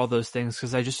kickstarted all those things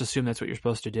because I just assumed that's what you're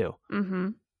supposed to do. Mm-hmm.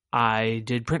 I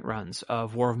did print runs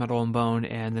of War of Metal and Bone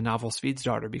and the novel Speed's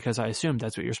Daughter because I assumed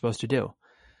that's what you're supposed to do.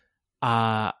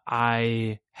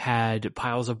 I had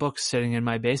piles of books sitting in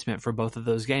my basement for both of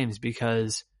those games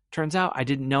because turns out I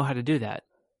didn't know how to do that.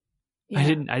 Yeah. I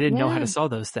didn't know how to sell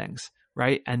those things,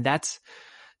 right? And that's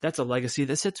a legacy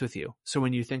that sits with you. So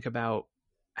when you think about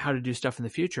how to do stuff in the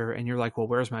future and you're like, well,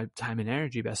 where's my time and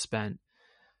energy best spent?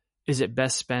 Is it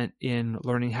best spent in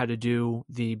learning how to do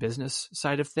the business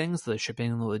side of things, the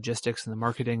shipping and the logistics and the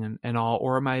marketing and all,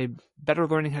 or am I better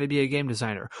learning how to be a game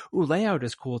designer? Ooh, layout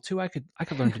is cool too. I could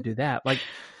learn to do that. Like,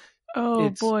 oh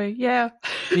boy, yeah.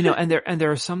 And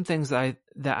there are some things that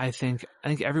I think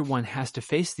everyone has to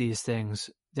face these things.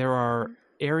 There are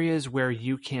areas where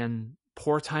you can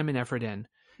pour time and effort in,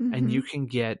 and you can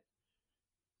get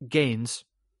gains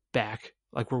back.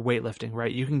 Like we're weightlifting, right?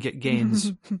 You can get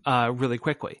gains really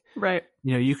quickly. Right.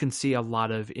 You can see a lot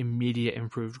of immediate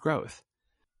improved growth.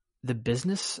 The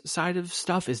business side of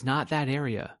stuff is not that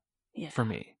area for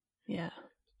me. Yeah.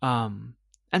 And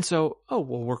so, we'll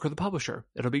work with a publisher.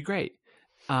 It'll be great.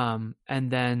 And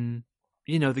then,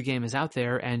 the game is out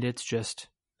there and it's just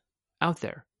out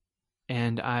there.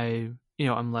 And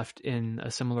I'm left in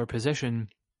a similar position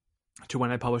to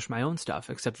when I publish my own stuff,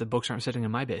 except the books aren't sitting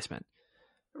in my basement.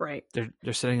 Right.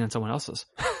 They're sitting on someone else's.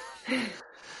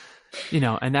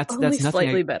 And that's only nothing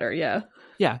slightly better. Yeah.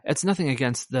 Yeah. It's nothing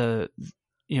against the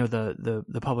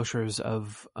the publishers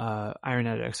of Iron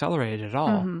Edit Accelerated at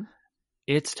all,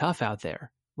 it's tough out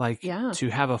there. Like, to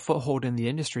have a foothold in the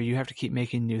industry, you have to keep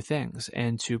making new things,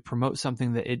 and to promote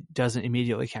something that it doesn't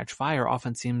immediately catch fire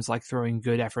often seems like throwing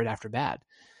good effort after bad.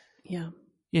 Yeah.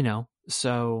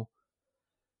 So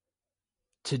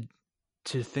to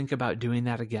think about doing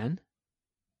that again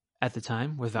at the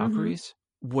time with Valkyries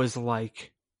was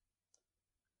like,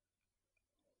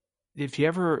 did you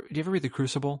ever read The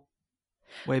Crucible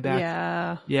way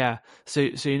back? Yeah. So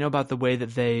about the way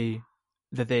that they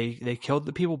killed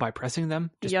the people by pressing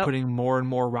them, just putting more and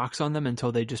more rocks on them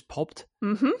until they just pulped.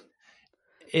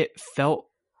 It felt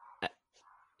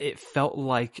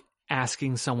like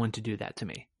asking someone to do that to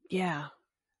me. Yeah.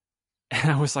 And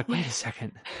I was like, wait a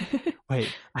second. Wait,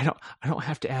 I don't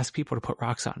have to ask people to put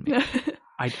rocks on me.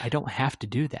 I don't have to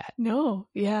do that. No.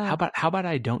 Yeah. How about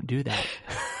I don't do that?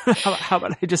 how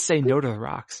about I just say no to the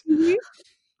rocks?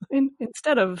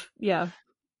 Instead of,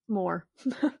 more.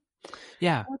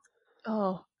 Yeah.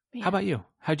 Oh, man. How about you?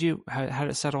 How did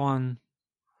it settle on?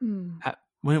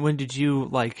 When did you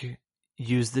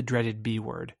use the dreaded B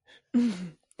word?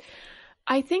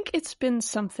 I think it's been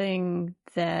something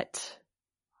that.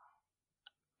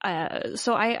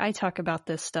 So I talk about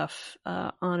this stuff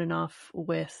on and off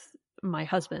with my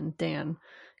husband, Dan.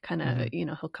 Kind of,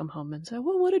 he'll come home and say,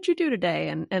 "Well, what did you do today?"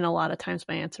 And a lot of times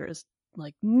my answer is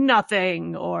like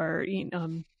nothing, or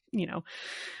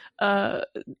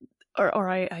or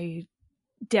I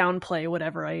downplay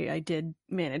whatever I did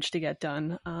manage to get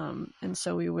done. And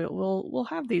so we'll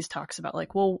have these talks about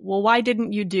like, well, why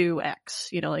didn't you do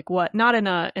X? Like what? Not in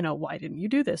a why didn't you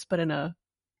do this, but in a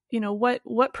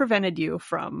what prevented you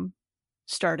from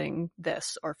starting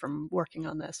this or from working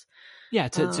on this? Yeah,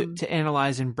 to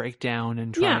analyze and break down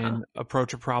and try and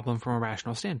approach a problem from a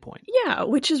rational standpoint. Yeah,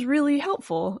 which is really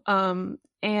helpful.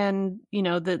 And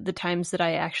the times that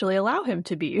I actually allow him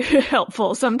to be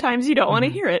helpful, sometimes you don't want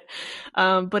to hear it.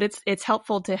 But it's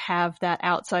helpful to have that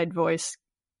outside voice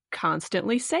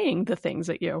constantly saying the things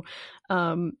at you,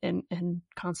 and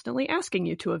constantly asking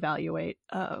you to evaluate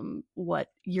what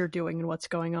you're doing and what's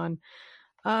going on.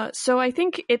 So I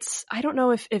think I don't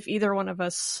know if either one of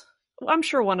us, well, I'm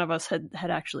sure one of us had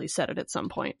actually said it at some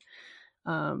point,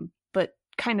 but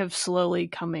kind of slowly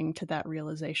coming to that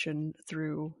realization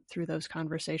through those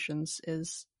conversations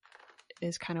is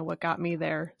kind of what got me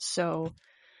there. So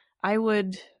I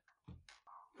would,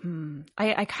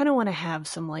 I kind of want to have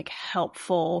some like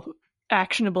helpful,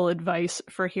 actionable advice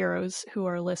for heroes who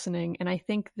are listening. And I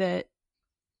think that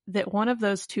one of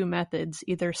those two methods,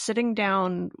 either sitting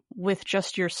down with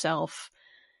just yourself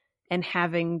and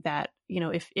having that,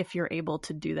 if you're able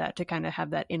to do that, to kind of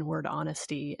have that inward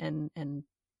honesty and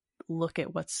look at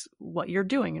what you're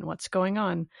doing and what's going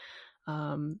on,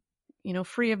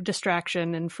 free of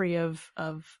distraction and free of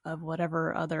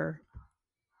whatever other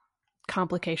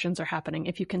complications are happening.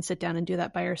 If you can sit down and do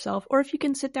that by yourself, or if you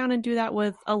can sit down and do that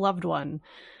with a loved one,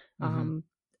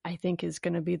 I think is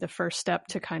going to be the first step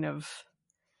to kind of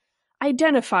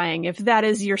identifying if that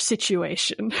is your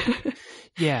situation.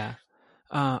 Yeah.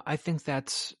 I think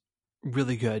that's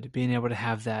really good, being able to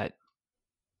have that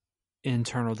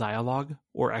internal dialogue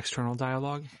or external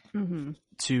dialogue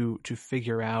to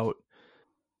figure out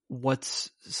what's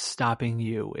stopping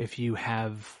you, if you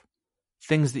have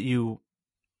things that you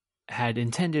had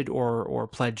intended or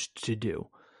pledged to do.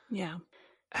 Yeah.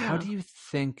 How do you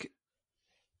think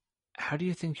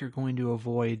you're going to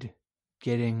avoid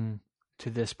getting to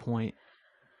this point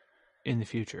in the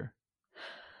future?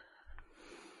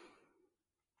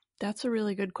 That's a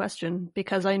really good question,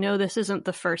 because I know this isn't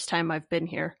the first time I've been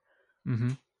here.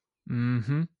 And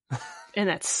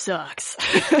that sucks.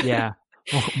 Yeah.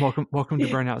 Welcome to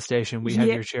Burnout Station. We have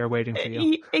your chair waiting for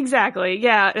you. Exactly.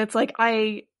 Yeah. It's like,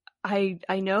 I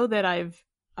know that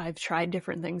I've tried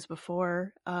different things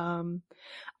before. I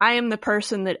am the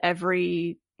person that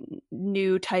every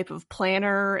new type of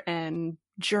planner and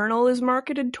journal is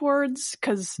marketed towards,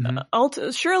 because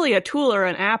surely a tool or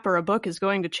an app or a book is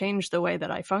going to change the way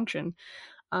that I function.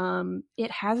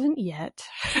 It hasn't yet.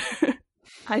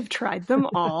 I've tried them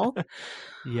all.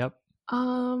 Yep.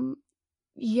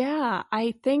 Yeah,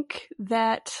 I think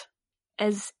that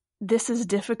as this is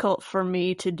difficult for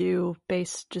me to do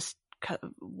based just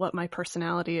what my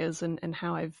personality is and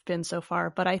how I've been so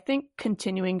far, but I think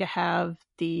continuing to have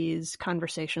these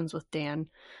conversations with Dan,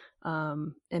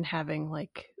 and having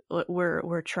like,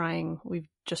 we've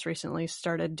just recently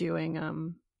started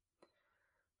doing,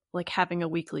 like having a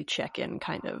weekly check-in,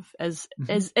 kind of as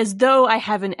though I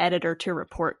have an editor to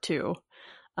report to.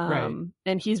 Right.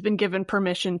 And he's been given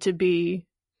permission to be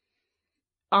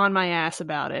on my ass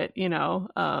about it, you know.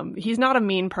 He's not a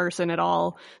mean person at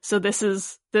all, so this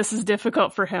is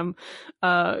difficult for him,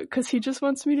 because he just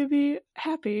wants me to be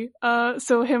happy.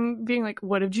 So him being like,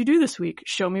 "What did you do this week?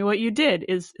 Show me what you did,"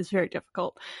 is very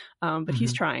difficult. But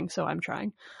he's trying, so I'm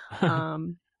trying.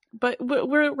 But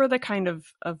we're the kind of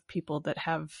people that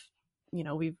have, you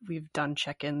know, we've done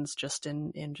check-ins just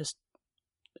in just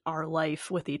our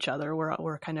life with each other.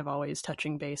 We're kind of always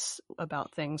touching base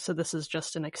about things. So this is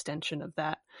just an extension of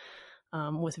that,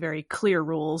 with very clear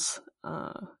rules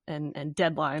and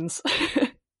deadlines.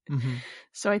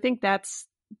 So I think that's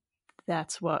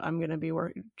what I'm going to be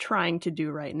trying to do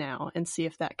right now, and see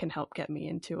if that can help get me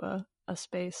into a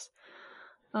space.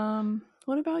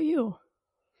 What about you?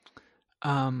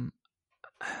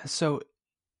 So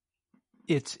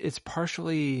it's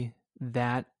partially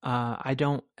that I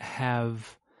don't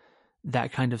have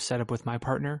that kind of setup with my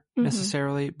partner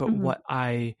necessarily, but what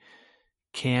I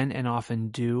can and often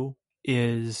do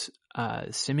is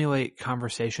simulate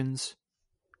conversations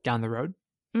down the road.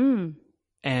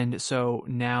 And so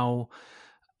now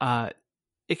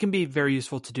it can be very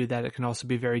useful to do that. It can also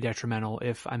be very detrimental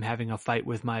if I'm having a fight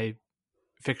with my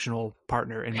fictional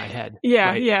partner in my head.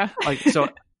 Yeah. Like, so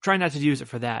try not to use it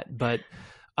for that. But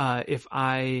if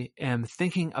I am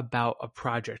thinking about a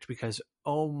project, because,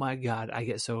 oh my God, I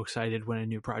get so excited when a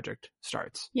new project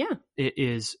starts. Yeah. It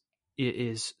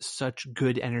is such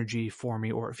good energy for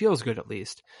me, or it feels good at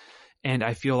least. And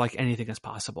I feel like anything is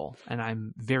possible. And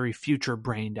I'm very future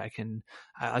brained. I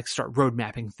like start road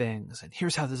mapping things, and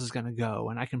here's how this is going to go.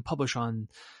 And I can publish on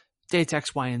dates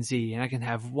X, Y, and Z, and I can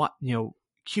have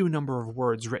Q number of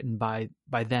words written by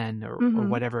then or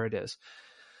whatever it is.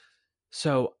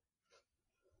 So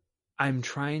I'm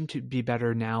trying to be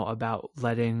better now about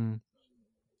letting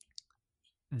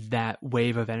that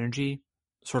wave of energy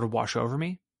sort of wash over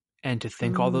me, and to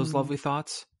think all those lovely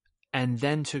thoughts, and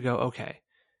then to go, okay,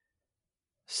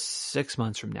 6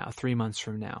 months from now, 3 months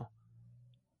from now,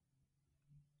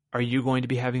 are you going to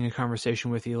be having a conversation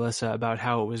with Elissa about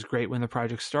how it was great when the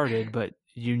project started, but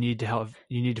you need to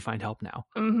find help now?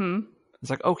 It's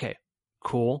like, okay,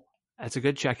 cool. That's a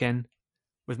good check-in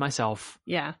with myself.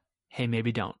 Yeah. Hey,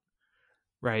 maybe don't.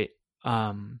 Right.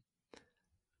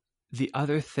 The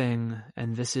other thing,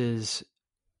 and this is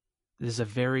a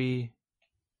very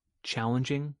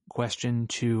challenging question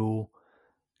to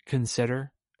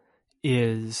consider,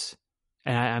 is,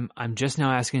 and I'm just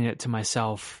now asking it to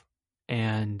myself,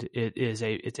 and it's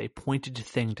a pointed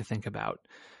thing to think about.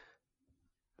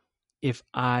 If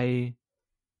I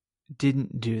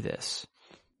didn't do this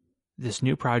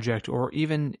new project, or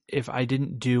even if I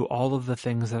didn't do all of the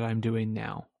things that I'm doing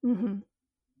now,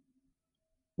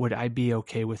 would I be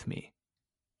okay with me?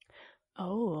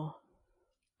 Oh,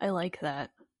 I like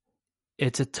that.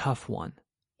 It's a tough one.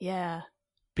 Yeah.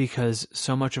 Because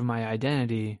so much of my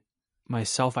identity, my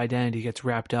self-identity, gets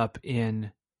wrapped up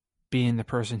in being the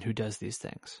person who does these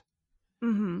things.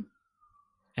 And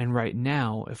right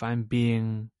now, if I'm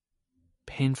being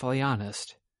painfully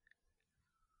honest,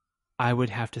 I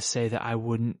would have to say that I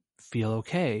wouldn't feel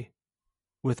okay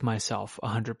with myself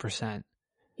 100%.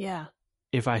 Yeah.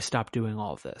 If I stopped doing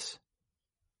all of this.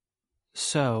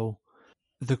 So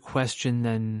the question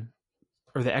then,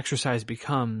 or the exercise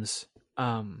becomes,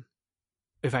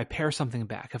 if I pare something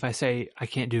back, if I say I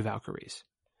can't do Valkyries,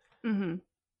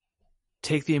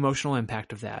 take the emotional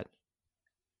impact of that,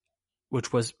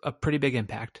 which was a pretty big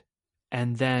impact,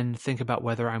 and then think about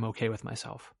whether I'm okay with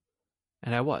myself.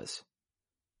 And I was.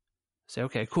 Say,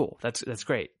 okay, cool. That's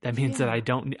great. That means that I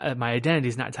don't, my identity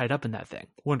is not tied up in that thing.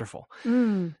 Wonderful.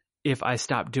 If I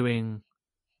stop doing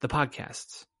the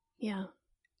podcasts,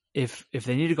 if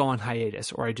they need to go on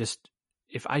hiatus, or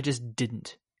if I just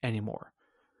didn't anymore,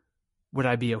 would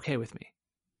I be okay with me?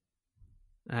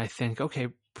 And I think, okay,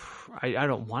 I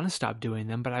don't want to stop doing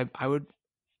them, but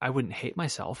I wouldn't hate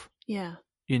myself. Yeah.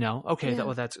 Okay,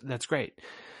 that's great.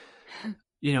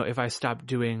 If I stop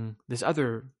doing this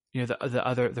other,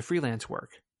 the freelance work,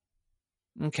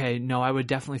 okay, no, I would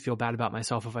definitely feel bad about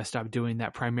myself if I stopped doing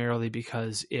that, primarily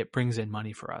because it brings in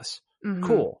money for us.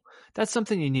 Cool. That's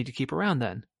something you need to keep around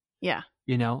then. Yeah.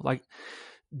 Like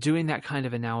doing that kind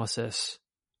of analysis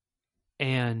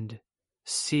and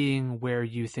seeing where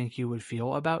you think you would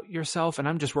feel about yourself. And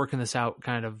I'm just working this out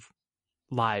kind of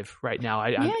live right now.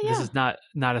 This is not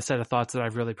a set of thoughts that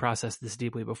I've really processed this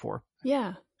deeply before.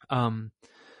 Yeah.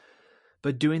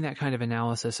 But doing that kind of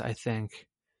analysis, I think,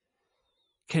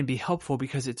 can be helpful,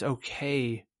 because it's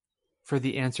okay for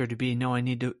the answer to be, no, I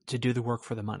need to do the work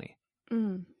for the money.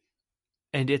 And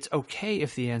it's okay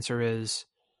if the answer is,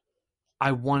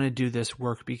 I want to do this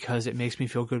work because it makes me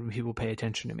feel good when people pay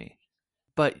attention to me.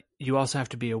 but you also have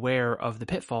to be aware of the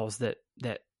pitfalls that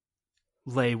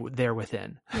lay there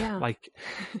within. Yeah. Like,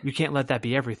 you can't let that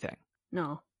be everything.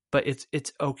 No. But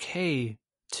it's okay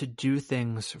to do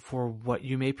things for what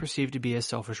you may perceive to be as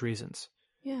selfish reasons.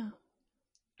 Yeah.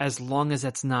 As long as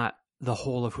that's not the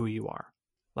whole of who you are.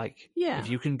 Like, Yeah. if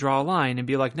you can draw a line and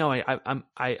be like, no,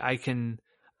 I can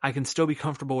still be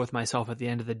comfortable with myself at the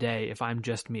end of the day if I'm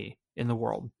just me in the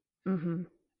world. Mm-hmm.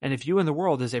 And if you in the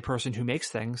world is a person who makes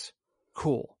things,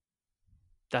 cool.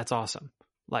 That's awesome.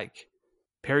 Like,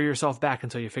 pare yourself back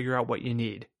until you figure out what you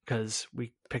need, because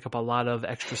we pick up a lot of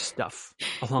extra stuff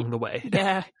along the way.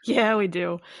 Yeah, we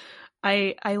do.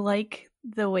 I like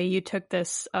the way you took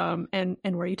this, and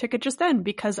where you took it just then,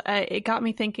 because it got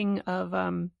me thinking of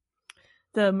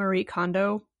the Marie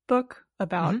Kondo book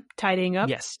about tidying up.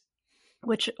 Yes.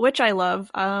 Which I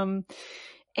love.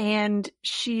 And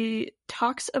she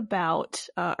talks about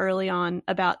early on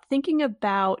about thinking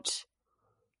about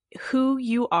who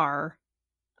you are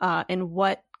and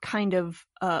what kind of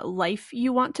life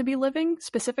you want to be living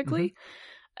specifically.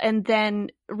 And then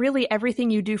really everything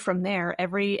you do from there,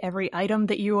 every item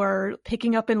that you are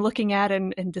picking up and looking at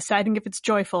and deciding if it's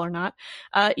joyful or not,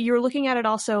 you're looking at it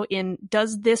also in,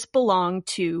 does this belong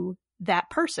to that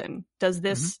person? Does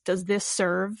this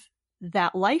serve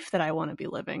that life that I want to be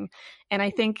living? And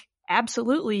I think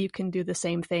absolutely you can do the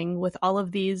same thing with all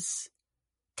of these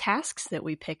tasks that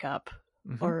we pick up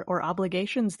or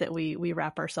obligations that we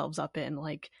wrap ourselves up in.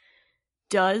 Like,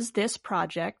 does this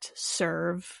project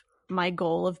serve my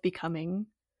goal of becoming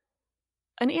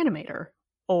an animator?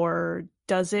 Or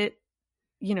does it,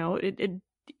 even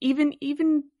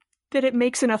that it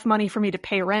makes enough money for me to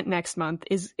pay rent next month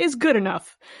is good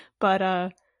enough. But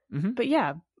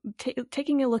yeah,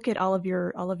 taking a look at all of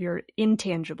your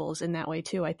intangibles in that way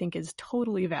too, I think is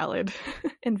totally valid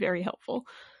and very helpful.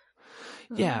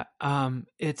 Yeah.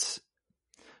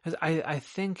 I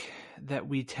think that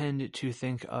we tend to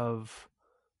think of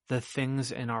the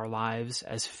things in our lives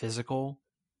as physical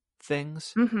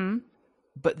things,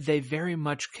 but they very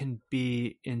much can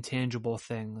be intangible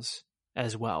things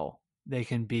as well. They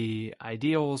can be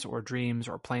ideals or dreams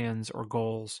or plans or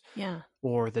goals,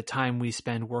 or the time we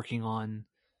spend working on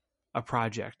a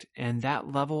project. And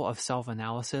that level of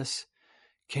self-analysis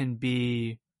can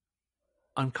be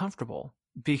uncomfortable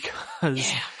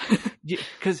because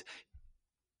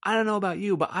I don't know about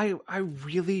you, but I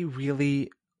really,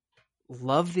 really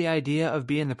love the idea of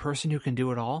being the person who can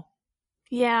do it all.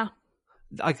 Yeah.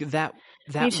 Like that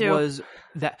was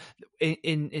that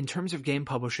in terms of game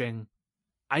publishing,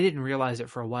 I didn't realize it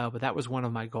for a while, but that was one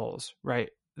of my goals, right?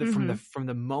 From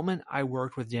the moment I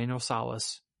worked with Daniel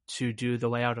Salas to do the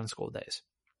layout on School Days,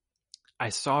 I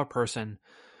saw a person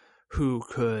who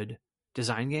could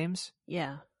design games,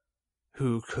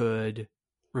 who could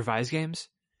revise games,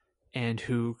 and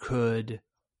who could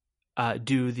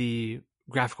do the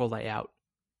graphical layout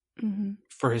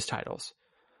for his titles.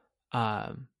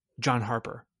 John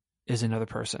Harper is another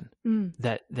person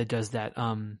that does that.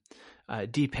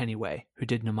 Dee Pennyway, who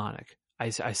did Mnemonic. I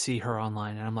see her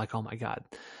online and I'm like, oh my God.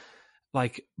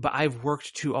 Like, but I've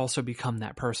worked to also become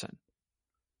that person.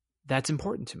 That's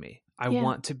important to me. I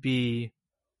want to be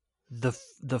the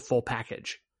full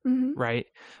package, right?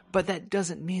 But that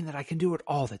doesn't mean that I can do it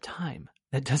all the time.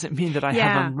 That doesn't mean that I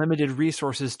have unlimited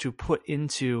resources to put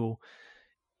into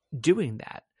doing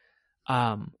that.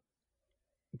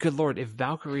 Good Lord, if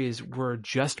Valkyries were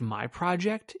just my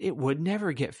project, it would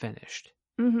never get finished.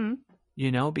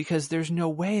 Because there's no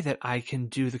way that I can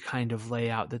do the kind of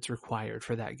layout that's required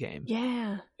for that game.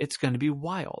 Yeah. It's going to be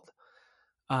wild.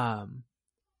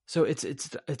 So it's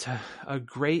a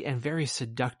great and very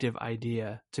seductive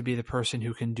idea to be the person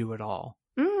who can do it all.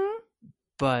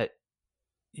 But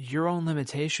your own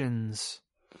limitations,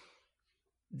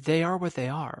 they are what they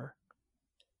are.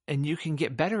 And you can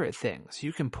get better at things.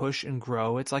 You can push and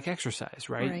grow. It's like exercise,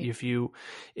 right? If you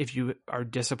are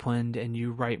disciplined and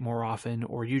you write more often,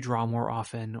 or you draw more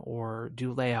often, or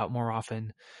do layout more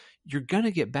often, you're going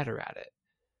to get better at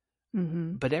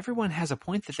it. But everyone has a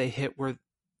point that they hit where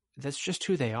that's just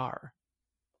who they are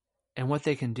and what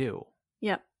they can do.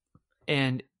 Yep.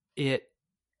 And it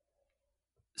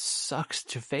sucks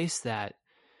to face that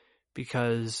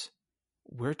because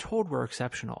we're told we're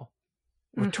exceptional.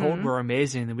 We're told we're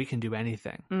amazing and we can do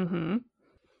anything.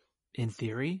 In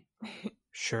theory,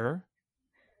 sure.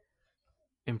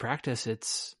 In practice,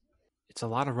 it's a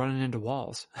lot of running into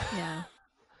walls.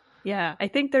 Yeah. I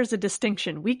think there's a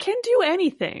distinction. We can do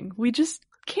anything. We just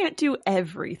can't do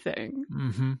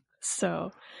everything.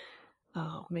 So,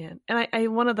 oh man. And I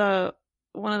one of the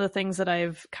things that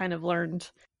I've kind of learned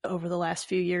over the last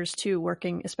few years too,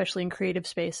 working especially in creative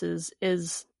spaces,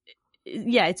 is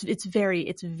yeah, it's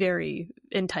very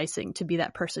enticing to be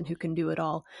that person who can do it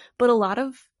all. But a lot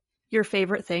of your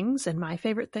favorite things and my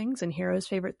favorite things and Hero's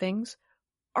favorite things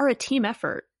are a team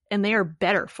effort, and they are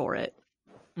better for it.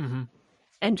 Mm-hmm.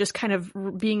 And just kind of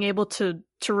being able to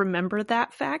remember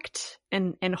that fact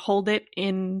and hold it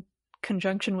in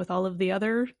conjunction with all of the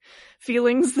other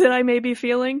feelings that I may be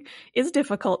feeling is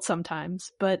difficult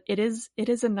sometimes, but it is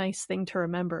a nice thing to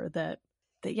remember that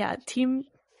yeah, team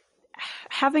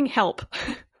having help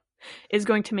is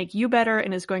going to make you better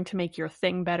and is going to make your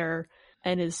thing better,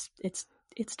 and it's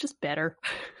just better.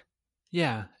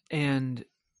 Yeah, and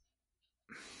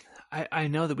I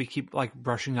know that we keep like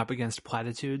brushing up against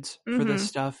platitudes for this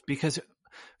stuff because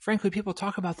frankly, people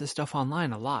talk about this stuff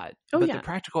online a lot, but the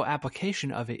practical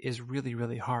application of it is really,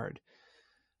 really hard.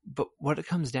 But what it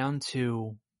comes down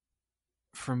to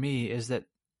for me is that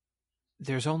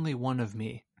there's only one of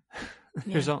me.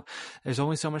 There's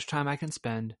only so much time I can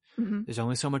spend. There's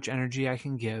only so much energy I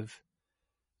can give.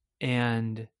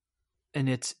 And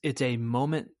it's a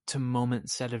moment to moment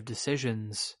set of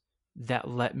decisions that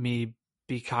let me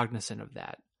be cognizant of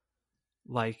that.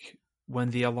 Like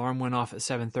when the alarm went off at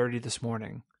 7:30 this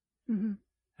morning, and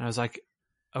I was like,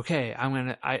 okay,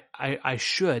 I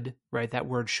should, right? That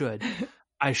word should,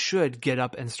 I should get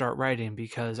up and start writing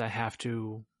because I have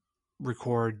to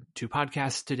record 2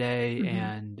 podcasts today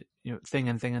and, thing.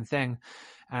 And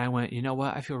I went, you know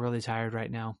what? I feel really tired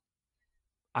right now.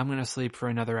 I'm going to sleep for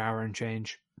another hour and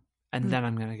change. And then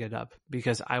I'm going to get up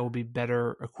because I will be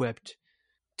better equipped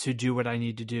to do what I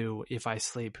need to do if I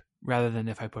sleep rather than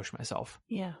if I push myself.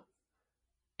 Yeah.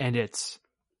 And it's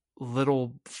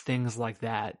little things like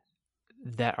that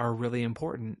are really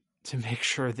important to make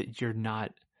sure that you're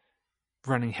not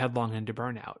running headlong into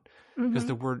burnout. Because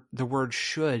the word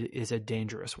should is a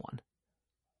dangerous one.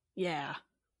 Yeah,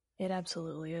 it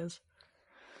absolutely is.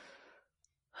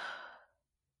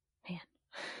 Man.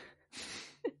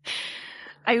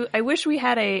 I wish we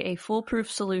had a foolproof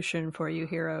solution for you,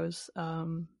 heroes.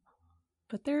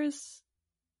 But there's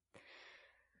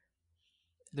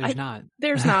not.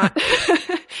 There's not.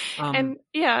 And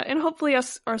hopefully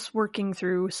us working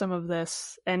through some of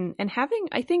this and having,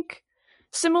 I think,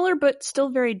 similar but still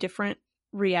very different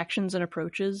reactions and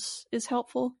approaches is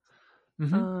helpful.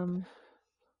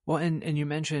 Well, and you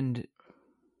mentioned,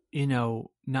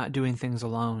 not doing things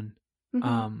alone.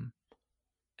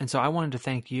 And so I wanted to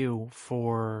thank you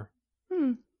for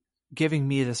giving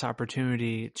me this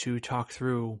opportunity to talk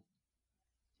through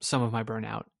some of my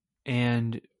burnout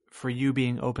and for you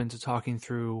being open to talking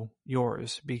through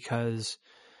yours, because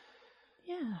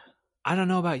I don't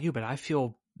know about you, but I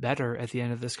feel better at the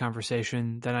end of this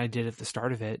conversation than I did at the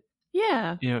start of it.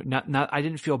 Yeah. Not I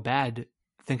didn't feel bad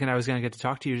thinking I was going to get to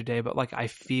talk to you today, but like I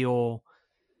feel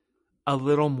a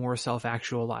little more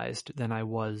self-actualized than I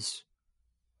was,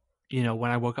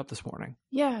 when I woke up this morning.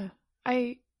 Yeah.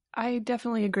 I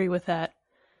definitely agree with that.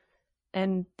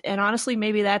 And honestly,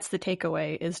 maybe that's the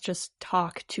takeaway, is just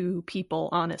talk to people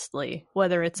honestly,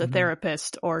 whether it's a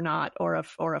therapist or not, or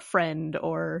a friend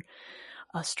or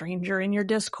a stranger in your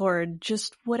Discord,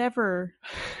 just whatever,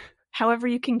 however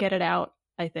you can get it out,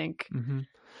 I think.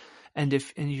 And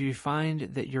if you find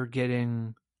that you're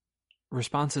getting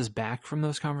responses back from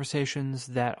those conversations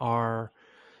that are,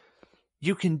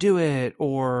 you can do it,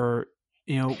 or,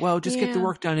 well, just get the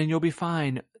work done and you'll be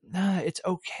fine. Nah, it's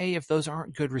okay if those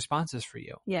aren't good responses for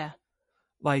you. Yeah.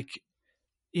 Like,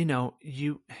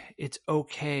 it's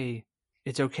okay.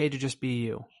 It's okay to just be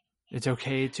you. It's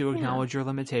okay to acknowledge your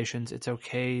limitations. It's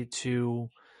okay to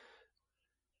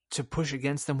push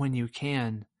against them when you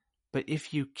can. But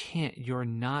if you can't, you're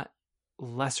not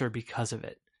lesser because of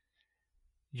it.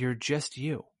 You're just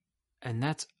you. And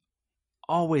that's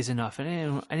always enough.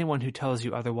 And anyone who tells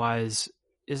you otherwise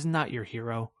is not your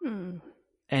hero.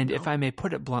 And if I may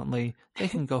put it bluntly, they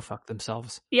can go fuck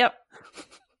themselves. Yep.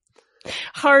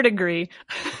 Hard agree.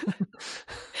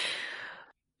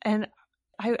 And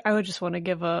I would just want to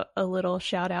give a little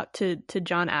shout out to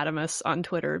John Adamus on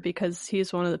Twitter, because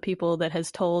he's one of the people that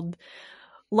has told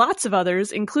lots of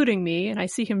others, including me, and I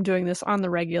see him doing this on the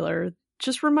regular,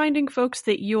 just reminding folks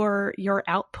that your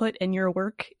output and your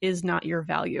work is not your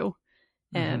value.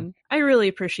 And I really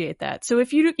appreciate that. So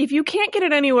if you can't get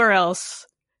it anywhere else,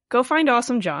 go find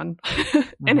Awesome John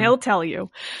and he'll tell you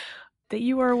that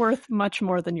you are worth much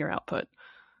more than your output.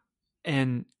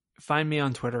 And find me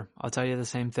on Twitter. I'll tell you the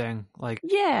same thing. Like,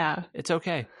 it's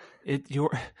okay.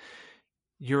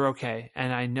 You're okay.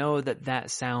 And I know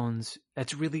that's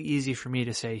really easy for me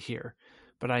to say here,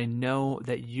 but I know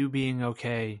that you being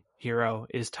okay, hero,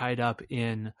 is tied up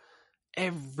in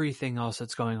everything else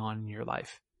that's going on in your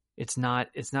life. It's not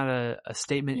a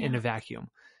statement in a vacuum.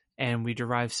 and we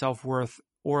derive self-worth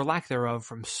or lack thereof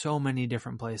from so many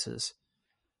different places.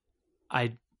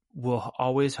 I will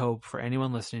always hope for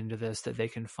anyone listening to this that they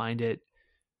can find it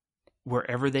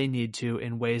wherever they need to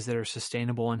in ways that are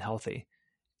sustainable and healthy,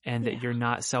 and that you're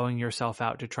not selling yourself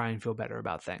out to try and feel better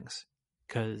about things,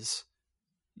 because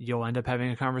you'll end up having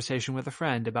a conversation with a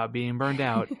friend about being burned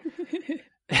out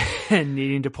and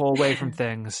needing to pull away from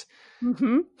things.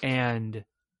 Mm-hmm. And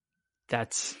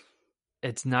it's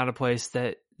not a place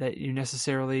that you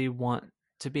necessarily want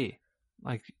to be.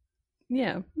 Like,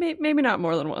 yeah, maybe not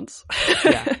more than once.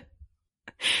 Yeah.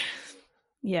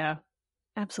 Yeah,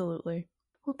 absolutely.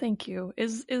 Well, thank you.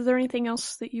 Is there anything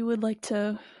else that you would like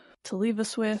to leave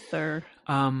us with or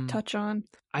touch on?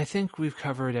 I think we've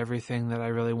covered everything that I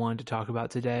really wanted to talk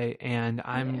about today, and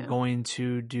I'm going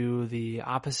to do the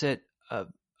opposite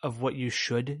of what you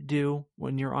should do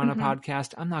when you're on a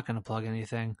podcast. I'm not going to plug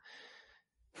anything.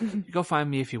 Go find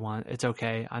me if you want. It's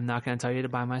okay. I'm not going to tell you to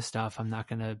buy my stuff. I'm not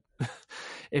going to,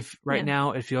 if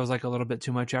now it feels like a little bit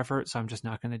too much effort, so I'm just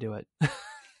not going to do it.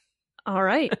 All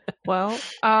right. Well,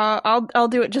 I'll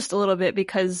do it just a little bit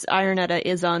because Ironetta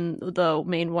is on the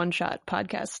main One Shot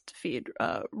podcast feed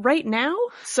right now.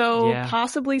 So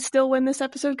possibly still when this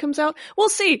episode comes out. We'll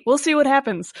see. We'll see what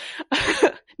happens.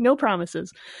 No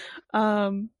promises.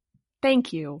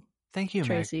 Thank you. Thank you,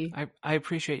 Tracy. Meg. I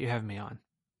appreciate you having me on.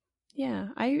 Yeah,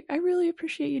 I really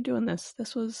appreciate you doing this.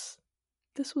 This was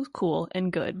cool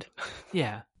and good.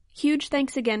 Yeah. Huge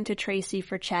thanks again to Tracy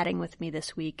for chatting with me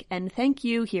this week, and thank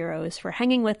you, heroes, for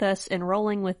hanging with us and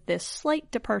rolling with this slight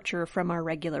departure from our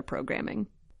regular programming.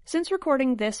 Since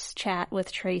recording this chat with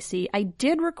Tracy, I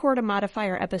did record a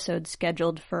modifier episode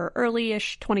scheduled for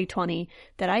early-ish 2020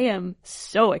 that I am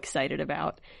so excited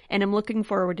about, and am looking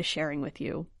forward to sharing with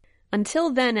you.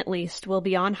 Until then, at least, we'll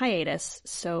be on hiatus,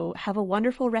 so have a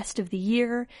wonderful rest of the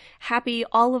year, happy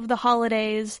all of the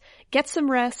holidays, get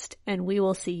some rest, and we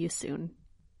will see you soon.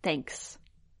 Thanks.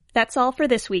 That's all for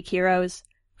this week, heroes.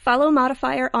 Follow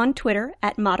Modifier on Twitter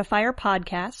at Modifier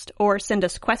Podcast, or send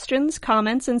us questions,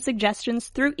 comments, and suggestions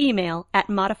through email at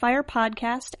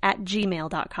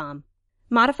modifierpodcast@gmail.com.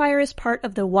 Modifier is part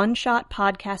of the One Shot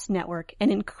Podcast Network, an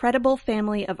incredible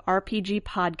family of RPG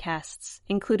podcasts,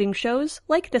 including shows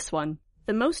like this one.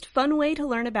 The most fun way to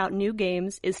learn about new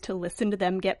games is to listen to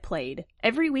them get played.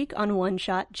 Every week on One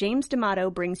Shot, James D'Amato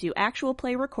brings you actual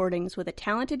play recordings with a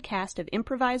talented cast of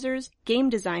improvisers, game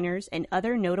designers, and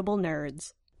other notable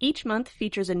nerds. Each month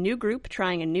features a new group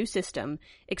trying a new system,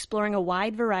 exploring a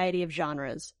wide variety of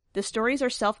genres. The stories are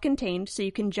self-contained, so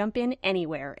you can jump in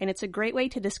anywhere, and it's a great way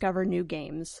to discover new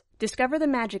games. Discover the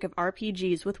magic of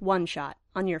RPGs with One Shot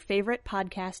on your favorite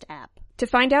podcast app. To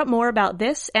find out more about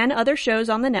this and other shows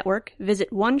on the network,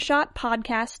 visit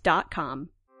oneshotpodcast.com.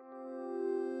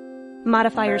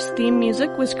 Modifier's theme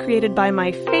music was created by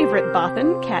my favorite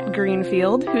bothan, Kat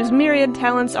Greenfield, whose myriad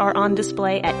talents are on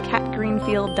display at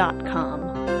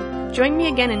katgreenfield.com. Join me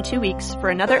again in 2 weeks for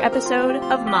another episode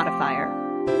of Modifier.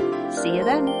 See you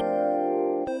then.